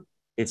number.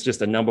 It's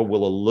just a number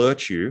will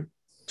alert you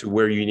to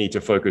where you need to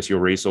focus your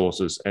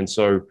resources. And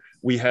so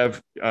we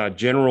have a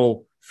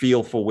general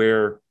feel for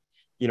where,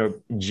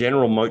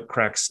 general moat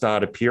cracks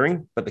start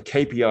appearing, but the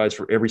KPIs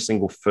for every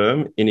single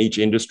firm in each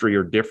industry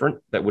are different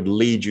that would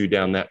lead you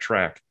down that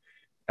track.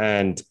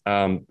 And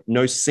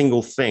no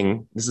single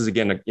thing, this is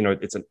again,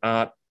 it's an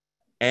art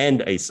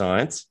and a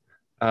science.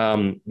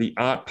 The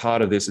art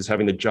part of this is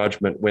having the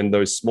judgment when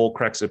those small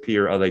cracks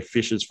appear, are they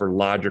fissures for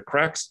larger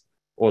cracks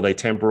or are they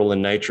temporal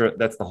in nature?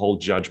 That's the whole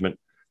judgment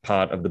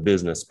part of the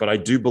business. But I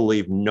do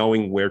believe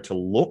knowing where to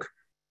look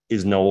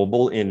is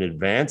knowable in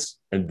advance,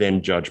 and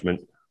then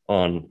judgment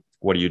on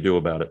what do you do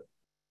about it.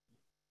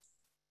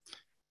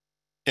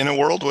 In a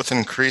world with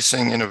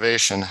increasing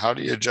innovation, how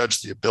do you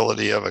judge the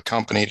ability of a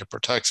company to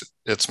protect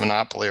its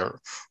monopoly or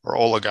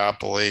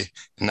oligopoly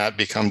and not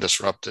become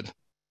disrupted?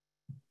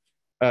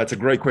 It's a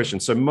great question.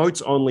 So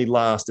moats only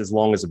last as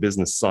long as a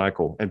business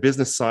cycle, and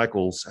business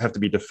cycles have to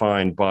be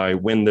defined by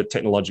when the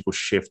technological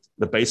shift,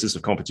 the basis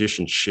of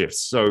competition shifts.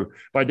 So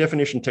by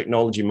definition,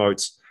 technology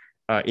moats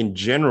in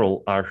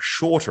general are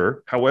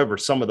shorter. However,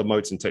 some of the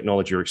moats in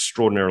technology are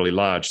extraordinarily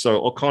large.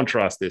 So I'll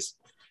contrast this.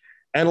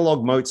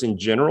 Analog moats in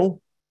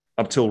general,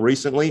 up till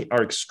recently,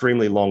 are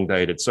extremely long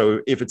dated. So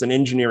if it's an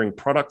engineering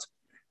product,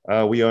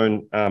 we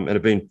own and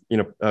have been,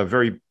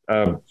 very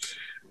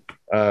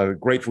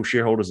grateful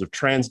shareholders of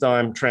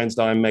TransDigm.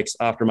 TransDigm makes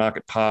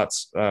aftermarket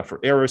parts for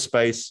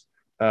aerospace.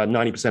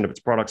 90% of its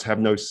products have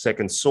no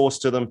second source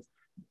to them.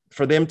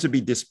 For them to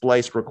be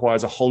displaced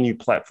requires a whole new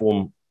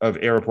platform of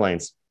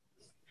airplanes.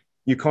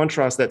 You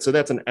contrast that, so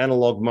that's an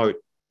analog moat.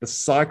 The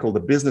cycle, the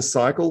business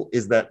cycle,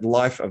 is that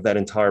life of that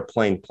entire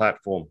plane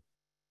platform.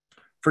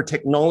 For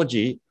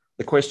technology,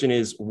 the question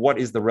is, what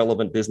is the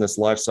relevant business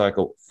life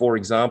cycle? For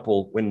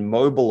example, when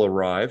mobile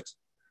arrived,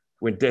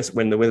 when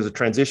there was a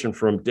transition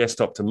from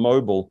desktop to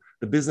mobile,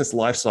 the business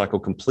life cycle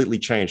completely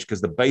changed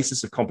because the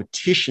basis of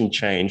competition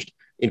changed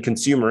in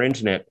consumer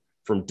internet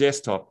from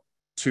desktop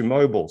to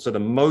mobile. So the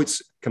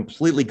moats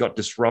completely got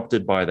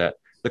disrupted by that.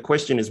 The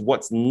question is,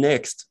 what's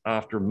next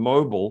after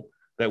mobile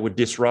that would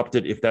disrupt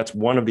it if that's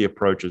one of the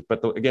approaches?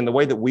 But again, the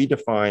way that we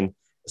define,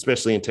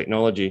 especially in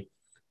technology,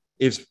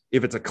 is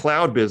if it's a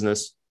cloud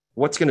business,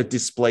 what's going to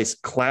displace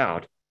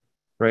cloud,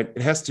 right?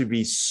 It has to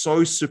be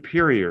so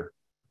superior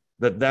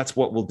that that's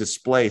what will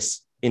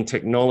displace in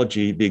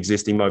technology the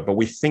existing mode. But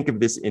we think of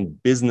this in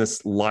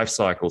business life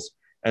cycles,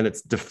 and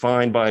it's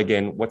defined by,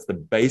 again, what's the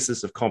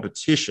basis of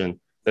competition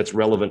that's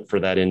relevant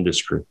for that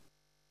industry.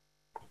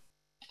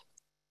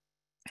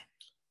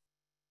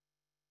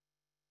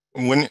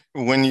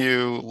 When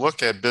you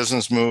look at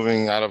business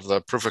moving out of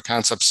the proof of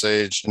concept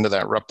stage into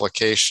that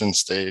replication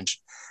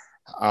stage,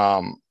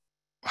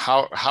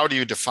 how do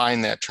you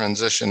define that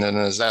transition? And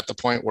is that the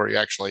point where you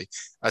actually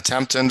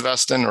attempt to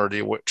invest in, or do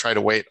you try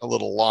to wait a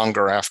little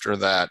longer after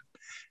that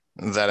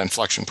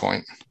inflection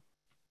point?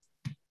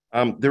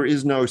 There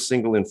is no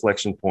single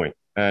inflection point.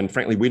 And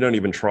frankly, we don't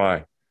even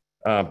try.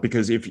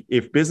 Because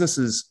if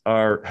businesses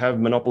have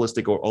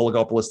monopolistic or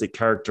oligopolistic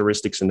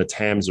characteristics and the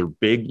TAMs are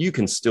big, you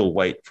can still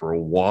wait for a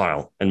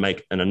while and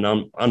make an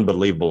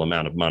unbelievable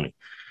amount of money.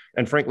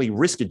 And frankly,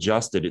 risk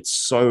adjusted, it's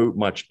so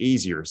much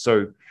easier.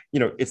 So,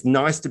 it's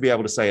nice to be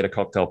able to say at a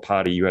cocktail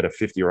party, you had a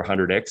 50 or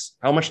 100x.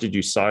 How much did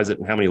you size it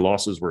and how many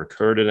losses were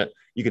occurred in it?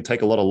 You can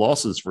take a lot of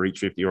losses for each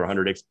 50 or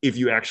 100x if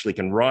you actually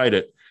can ride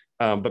it.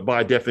 But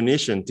by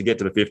definition, to get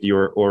to the 50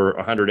 or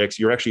 100x,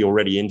 you're actually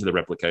already into the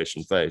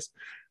replication phase.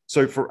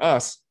 So for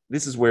us,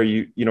 this is where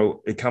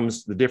it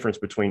comes the difference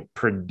between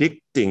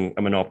predicting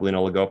a monopoly and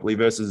oligopoly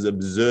versus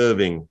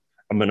observing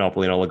a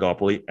monopoly and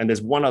oligopoly. And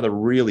there's one other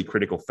really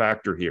critical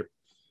factor here.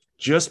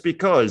 Just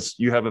because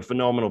you have a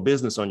phenomenal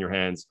business on your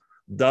hands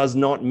does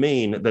not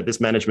mean that this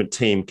management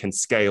team can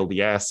scale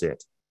the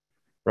asset,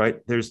 right?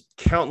 There's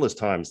countless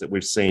times that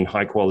we've seen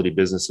high quality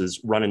businesses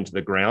run into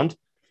the ground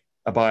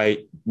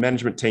by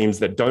management teams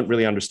that don't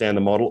really understand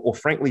the model, or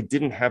frankly,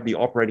 didn't have the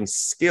operating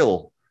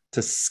skill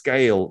to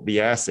scale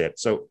the asset.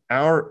 So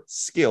our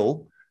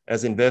skill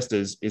as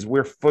investors is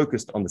we're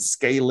focused on the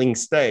scaling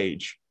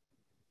stage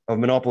of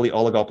monopoly,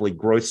 oligopoly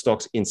growth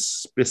stocks in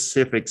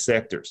specific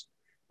sectors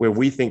where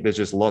we think there's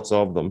just lots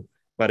of them.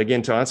 But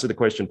again, to answer the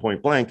question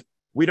point blank,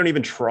 we don't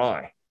even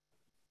try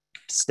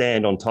to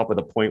stand on top of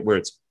the point where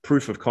it's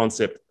proof of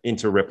concept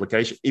into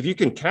replication. If you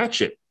can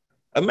catch it,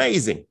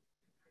 amazing,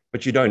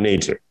 but you don't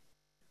need to.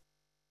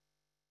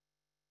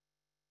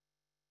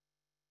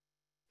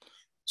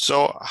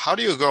 So how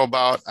do you go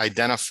about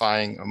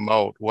identifying a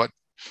moat? What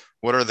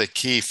are the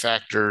key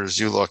factors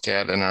you look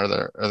at? And are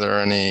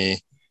there any,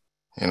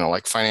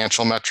 like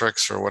financial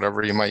metrics or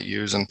whatever you might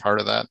use in part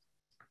of that?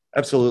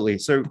 Absolutely.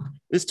 So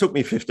this took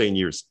me 15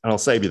 years, and I'll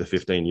save you the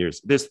 15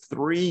 years. There's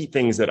three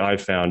things that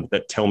I've found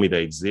that tell me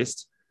they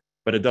exist,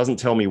 but it doesn't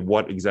tell me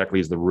what exactly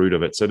is the root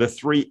of it. So the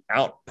three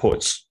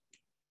outputs.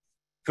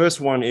 First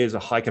one is a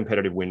high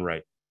competitive win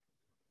rate.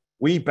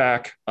 We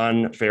back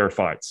unfair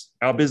fights.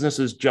 Our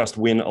businesses just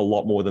win a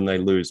lot more than they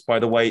lose. By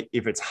the way,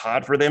 if it's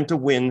hard for them to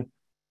win,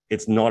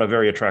 it's not a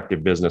very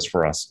attractive business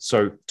for us.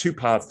 So two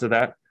parts to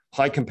that.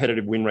 high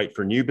competitive win rate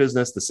for new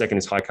business. The second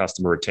is high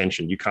customer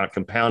retention. You can't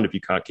compound if you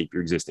can't keep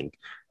your existing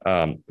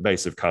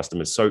base of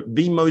customers. So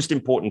the most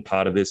important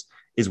part of this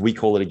is, we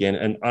call it again,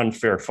 an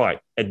unfair fight.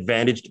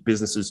 Advantaged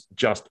businesses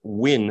just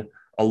win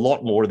a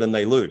lot more than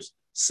they lose.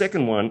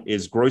 Second one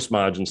is gross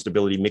margin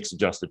stability, mix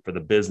adjusted for the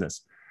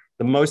business.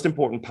 The most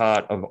important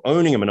part of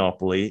owning a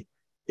monopoly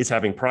is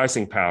having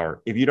pricing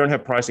power. If you don't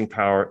have pricing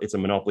power, it's a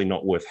monopoly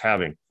not worth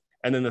having.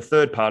 And then the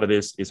third part of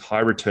this is high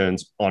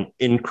returns on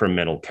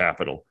incremental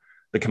capital.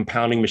 The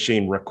compounding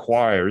machine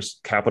requires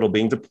capital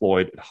being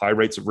deployed at high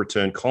rates of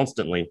return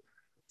constantly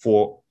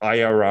for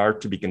IRR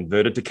to be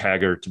converted to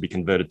CAGR, to be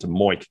converted to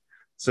MOIC.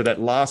 So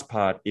that last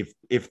part, if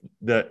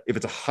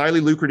it's a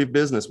highly lucrative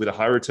business with a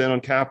high return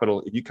on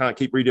capital, if you can't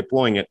keep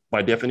redeploying it,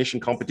 by definition,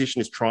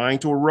 competition is trying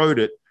to erode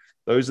it.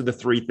 Those are the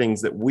three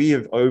things that we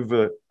have,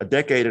 over a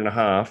decade and a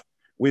half,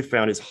 we've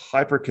found is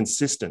hyper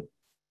consistent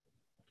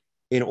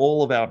in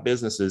all of our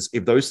businesses.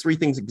 If those three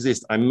things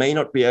exist, I may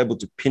not be able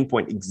to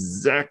pinpoint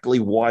exactly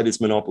why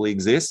this monopoly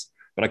exists,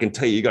 but I can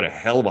tell you got a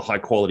hell of a high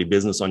quality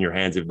business on your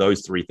hands if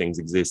those three things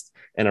exist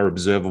and are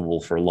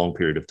observable for a long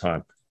period of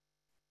time.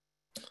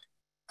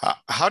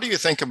 How do you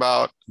think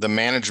about the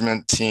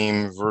management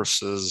team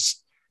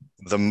versus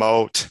the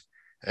moat,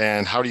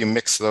 and how do you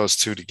mix those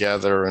two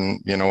together?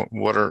 And,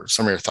 what are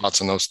some of your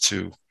thoughts on those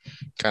two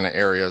kind of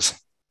areas?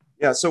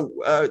 Yeah, so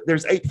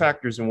there's 8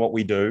 factors in what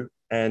we do,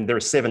 and there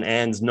are 7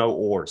 ands, no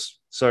ors.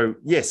 So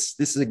yes,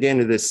 this is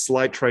again, there's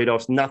slight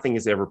trade-offs. Nothing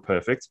is ever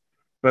perfect,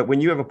 but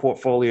when you have a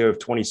portfolio of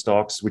 20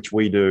 stocks, which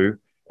we do,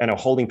 and our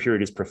holding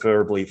period is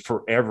preferably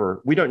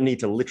forever, we don't need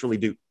to literally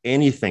do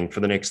anything for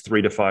the next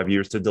 3 to 5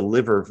 years to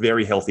deliver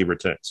very healthy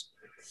returns,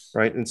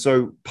 right? And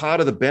so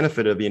part of the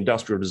benefit of the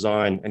industrial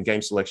design and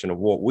game selection of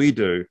what we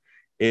do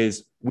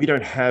is we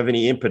don't have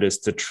any impetus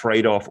to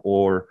trade off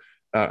or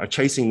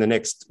chasing the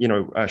next,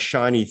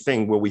 shiny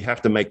thing where we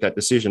have to make that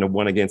decision of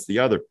one against the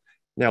other.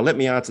 Now, let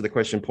me answer the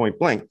question point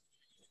blank.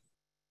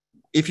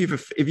 If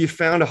you've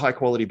found a high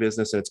quality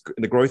business and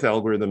the growth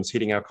algorithm's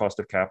hitting our cost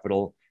of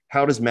capital,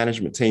 how does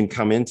management team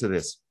come into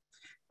this?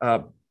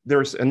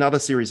 There's another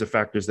series of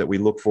factors that we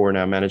look for in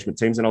our management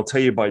teams. And I'll tell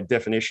you by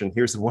definition,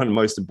 here's the one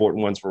most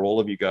important ones for all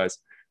of you guys.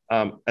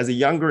 As a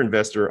younger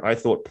investor, I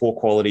thought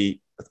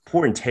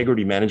poor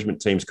integrity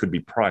management teams could be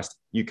priced.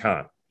 You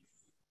can't.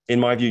 In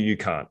my view, you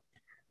can't.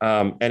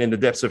 And in the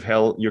depths of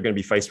hell, you're going to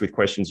be faced with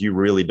questions you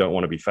really don't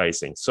want to be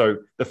facing. So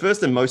the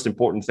first and most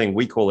important thing,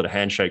 we call it a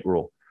handshake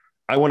rule.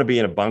 I want to be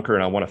in a bunker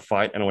and I want to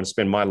fight and I want to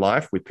spend my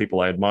life with people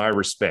I admire,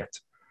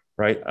 respect,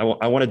 right?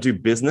 I want to do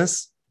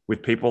business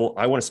with people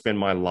I want to spend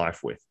my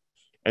life with.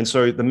 And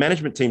so the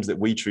management teams that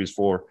we choose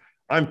for,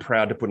 I'm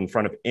proud to put in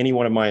front of any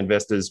one of my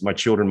investors, my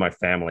children, my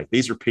family.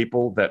 These are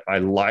people that I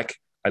like,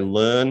 I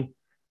learn,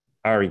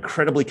 are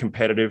incredibly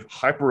competitive,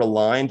 hyper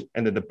aligned,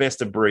 and they're the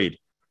best of breed.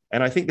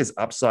 And I think there's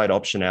upside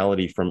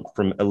optionality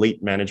from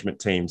elite management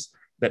teams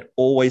that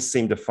always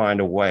seem to find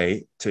a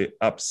way to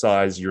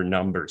upsize your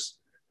numbers.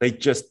 They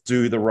just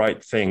do the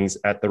right things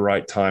at the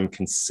right time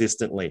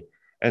consistently.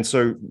 And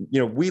so,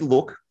 we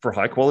look for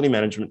high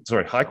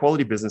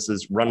quality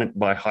businesses run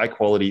by high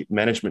quality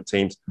management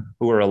teams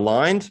who are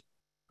aligned,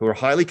 who are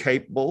highly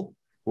capable,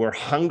 who are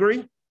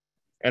hungry,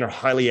 and are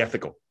highly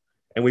ethical.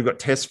 And we've got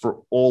tests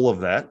for all of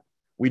that.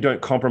 We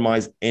don't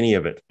compromise any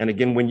of it. And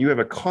again, when you have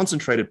a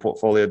concentrated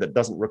portfolio that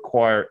doesn't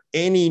require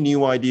any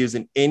new ideas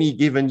in any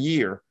given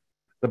year,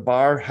 the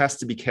bar has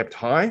to be kept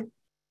high.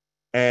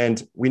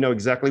 And we know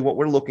exactly what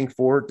we're looking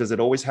for. Does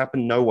it always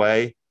happen? No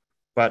way.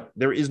 But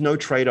there is no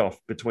trade-off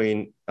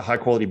between a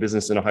high-quality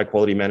business and a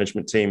high-quality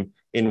management team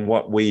in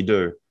what we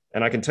do.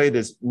 And I can tell you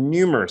there's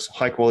numerous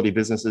high-quality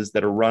businesses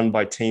that are run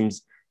by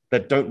teams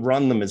that don't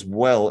run them as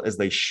well as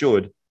they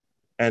should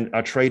and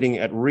are trading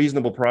at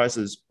reasonable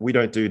prices. We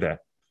don't do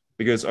that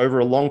because over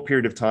a long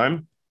period of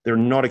time, they're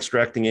not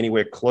extracting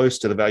anywhere close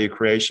to the value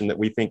creation that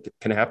we think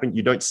can happen.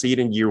 You don't see it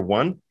in year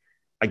 1.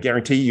 I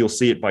guarantee you'll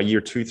see it by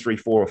year 2, 3,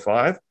 4, or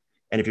 5.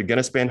 And if you're going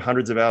to spend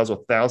hundreds of hours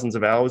or thousands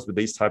of hours with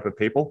these type of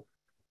people,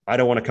 I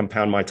don't want to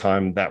compound my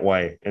time that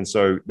way. And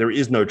so there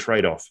is no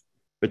trade-off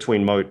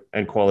between moat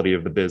and quality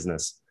of the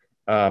business.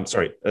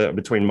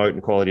 Between moat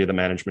and quality of the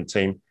management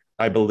team.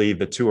 I believe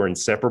the two are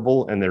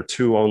inseparable, and they're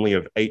 2 only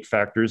of 8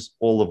 factors,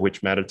 all of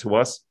which matter to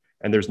us.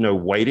 And there's no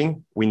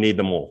waiting. We need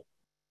them all.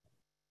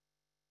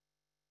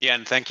 Yeah,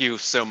 and thank you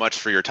so much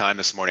for your time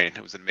this morning.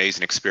 It was an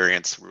amazing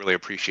experience. We really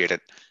appreciate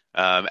it.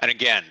 And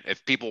again,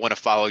 if people want to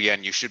follow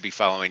Yen, you should be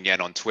following Yen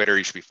on Twitter.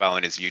 You should be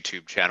following his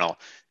YouTube channel.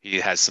 He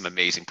has some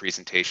amazing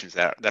presentations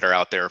that are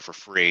out there for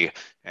free,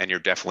 and you're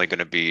definitely going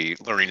to be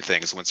learning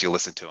things once you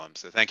listen to them.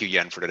 So thank you,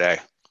 Yen, for today.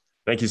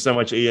 Thank you so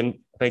much, Ian.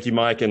 Thank you,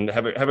 Mike, and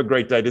have a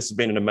great day. This has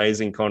been an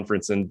amazing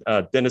conference, and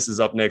Dennis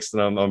is up next,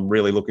 and I'm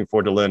really looking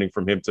forward to learning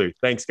from him too.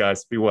 Thanks,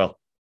 guys. Be well.